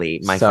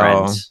directly, my So,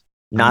 friend.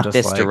 Not just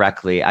this like-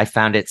 directly. I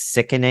found it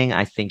sickening.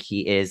 I think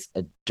he is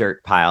a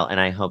dirt pile, and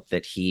I hope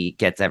that he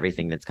gets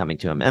everything that's coming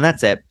to him. And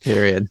that's it.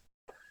 Period.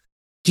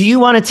 Do you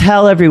want to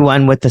tell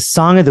everyone what the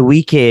song of the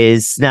week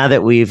is now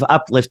that we've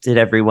uplifted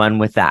everyone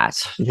with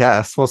that?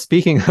 Yes. Well,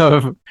 speaking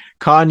of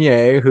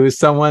Kanye, who's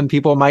someone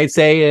people might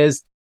say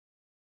is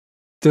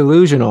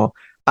delusional,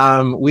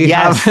 We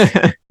Yes.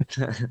 have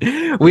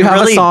we You're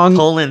have really a song.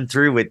 pulling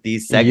through with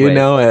these segues. You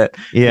know it.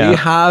 Yeah. We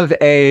have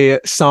a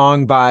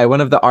song by one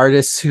of the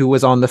artists who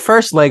was on the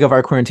first leg of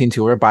our quarantine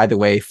tour. By the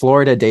way,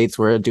 Florida dates.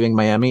 We're doing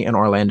Miami and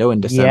Orlando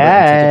in December.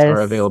 And tickets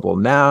are Yes. available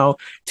now.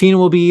 Tina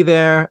will be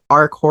there.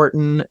 Ark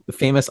Horton, the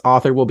famous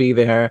author, will be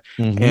there.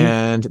 Mhm.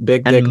 And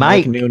Big And Dick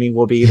Mike Mike. Nooney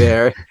will be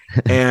there.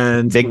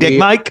 And Big Dick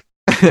Mike.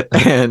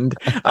 and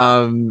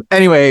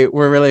anyway,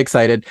 we're really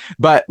excited.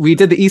 But we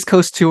did the East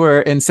Coast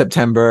tour in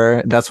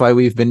September. That's why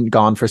we've been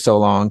gone for so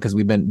long, because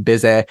we've been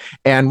busy.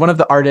 And one of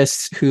the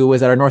artists who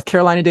was at our North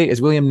Carolina date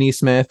is William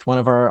Neesmith, one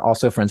of our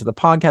also friends of the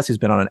podcast, who's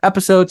been on an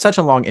episode. Such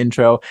a long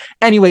intro.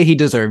 Anyway, he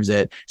deserves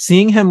it.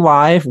 Seeing him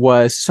live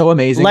was so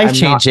amazing.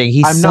 Life-changing.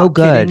 He's I'm so not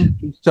good. kidding.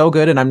 He's so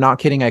good, and I'm not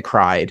kidding. I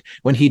cried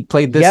when he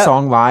played this Yep.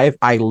 song live.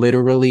 I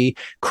literally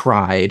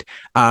cried.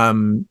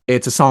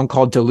 It's a song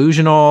called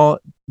Delusional.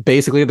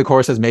 Basically, the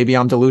chorus says, "Maybe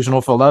I'm delusional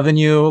for loving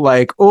you."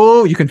 Like,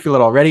 oh, you can feel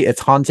it already. It's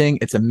haunting.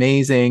 It's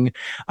amazing.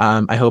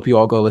 I hope you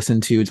all go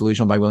listen to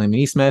Delusional by William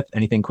Neesmith.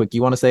 Anything quick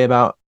you want to say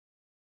about?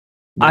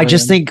 I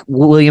just think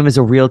William is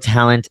a real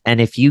talent,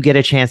 and if you get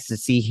a chance to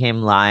see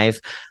him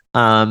live,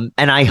 and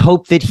I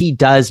hope that he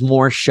does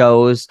more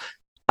shows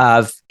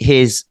of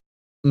his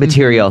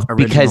material,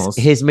 because Originals.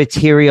 his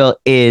material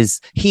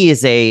he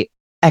is a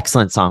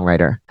excellent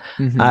songwriter.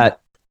 Mhm.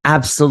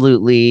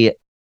 Absolutely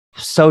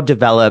so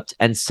developed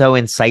and so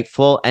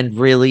insightful, and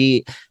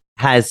really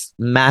has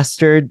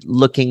mastered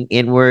looking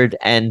inward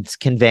and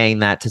conveying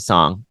that to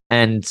song,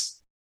 and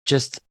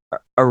just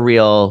a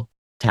real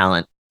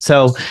talent.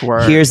 So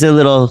Word. here's a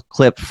little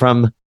clip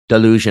from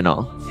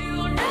Delusional.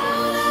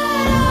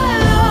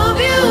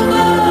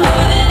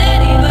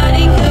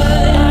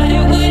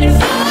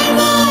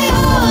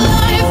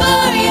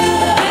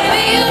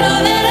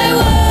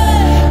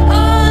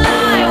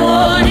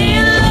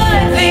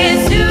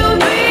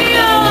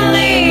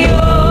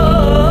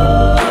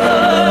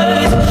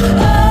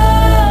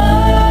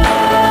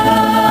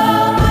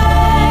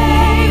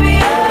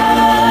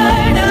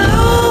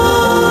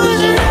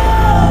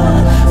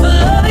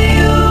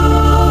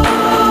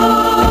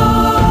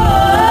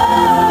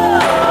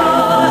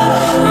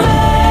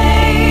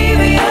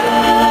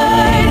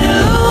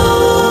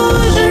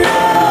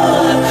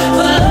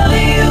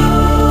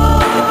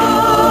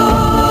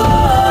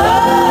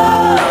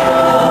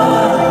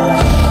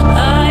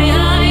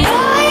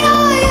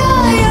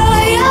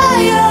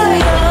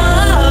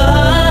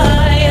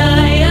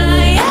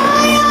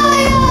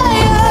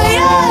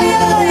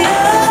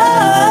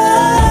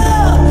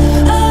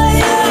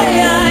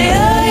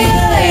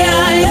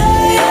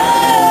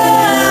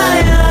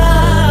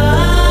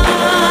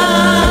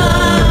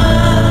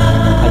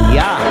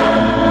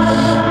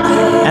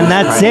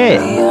 That's it.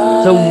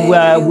 So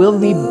we'll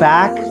be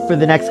back for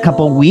the next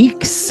couple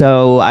weeks.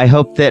 So I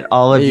hope that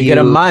all of you get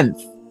a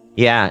month.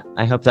 Yeah,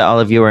 I hope that all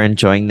of you are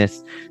enjoying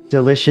this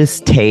delicious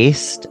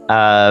taste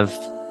of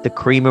the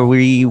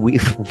creamery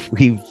we've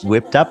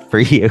whipped up for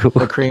you.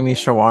 The creamy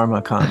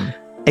shawarma come.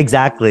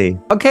 Exactly.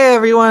 Okay,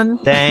 everyone.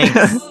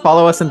 Thanks.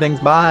 Follow us and things.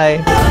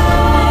 Bye.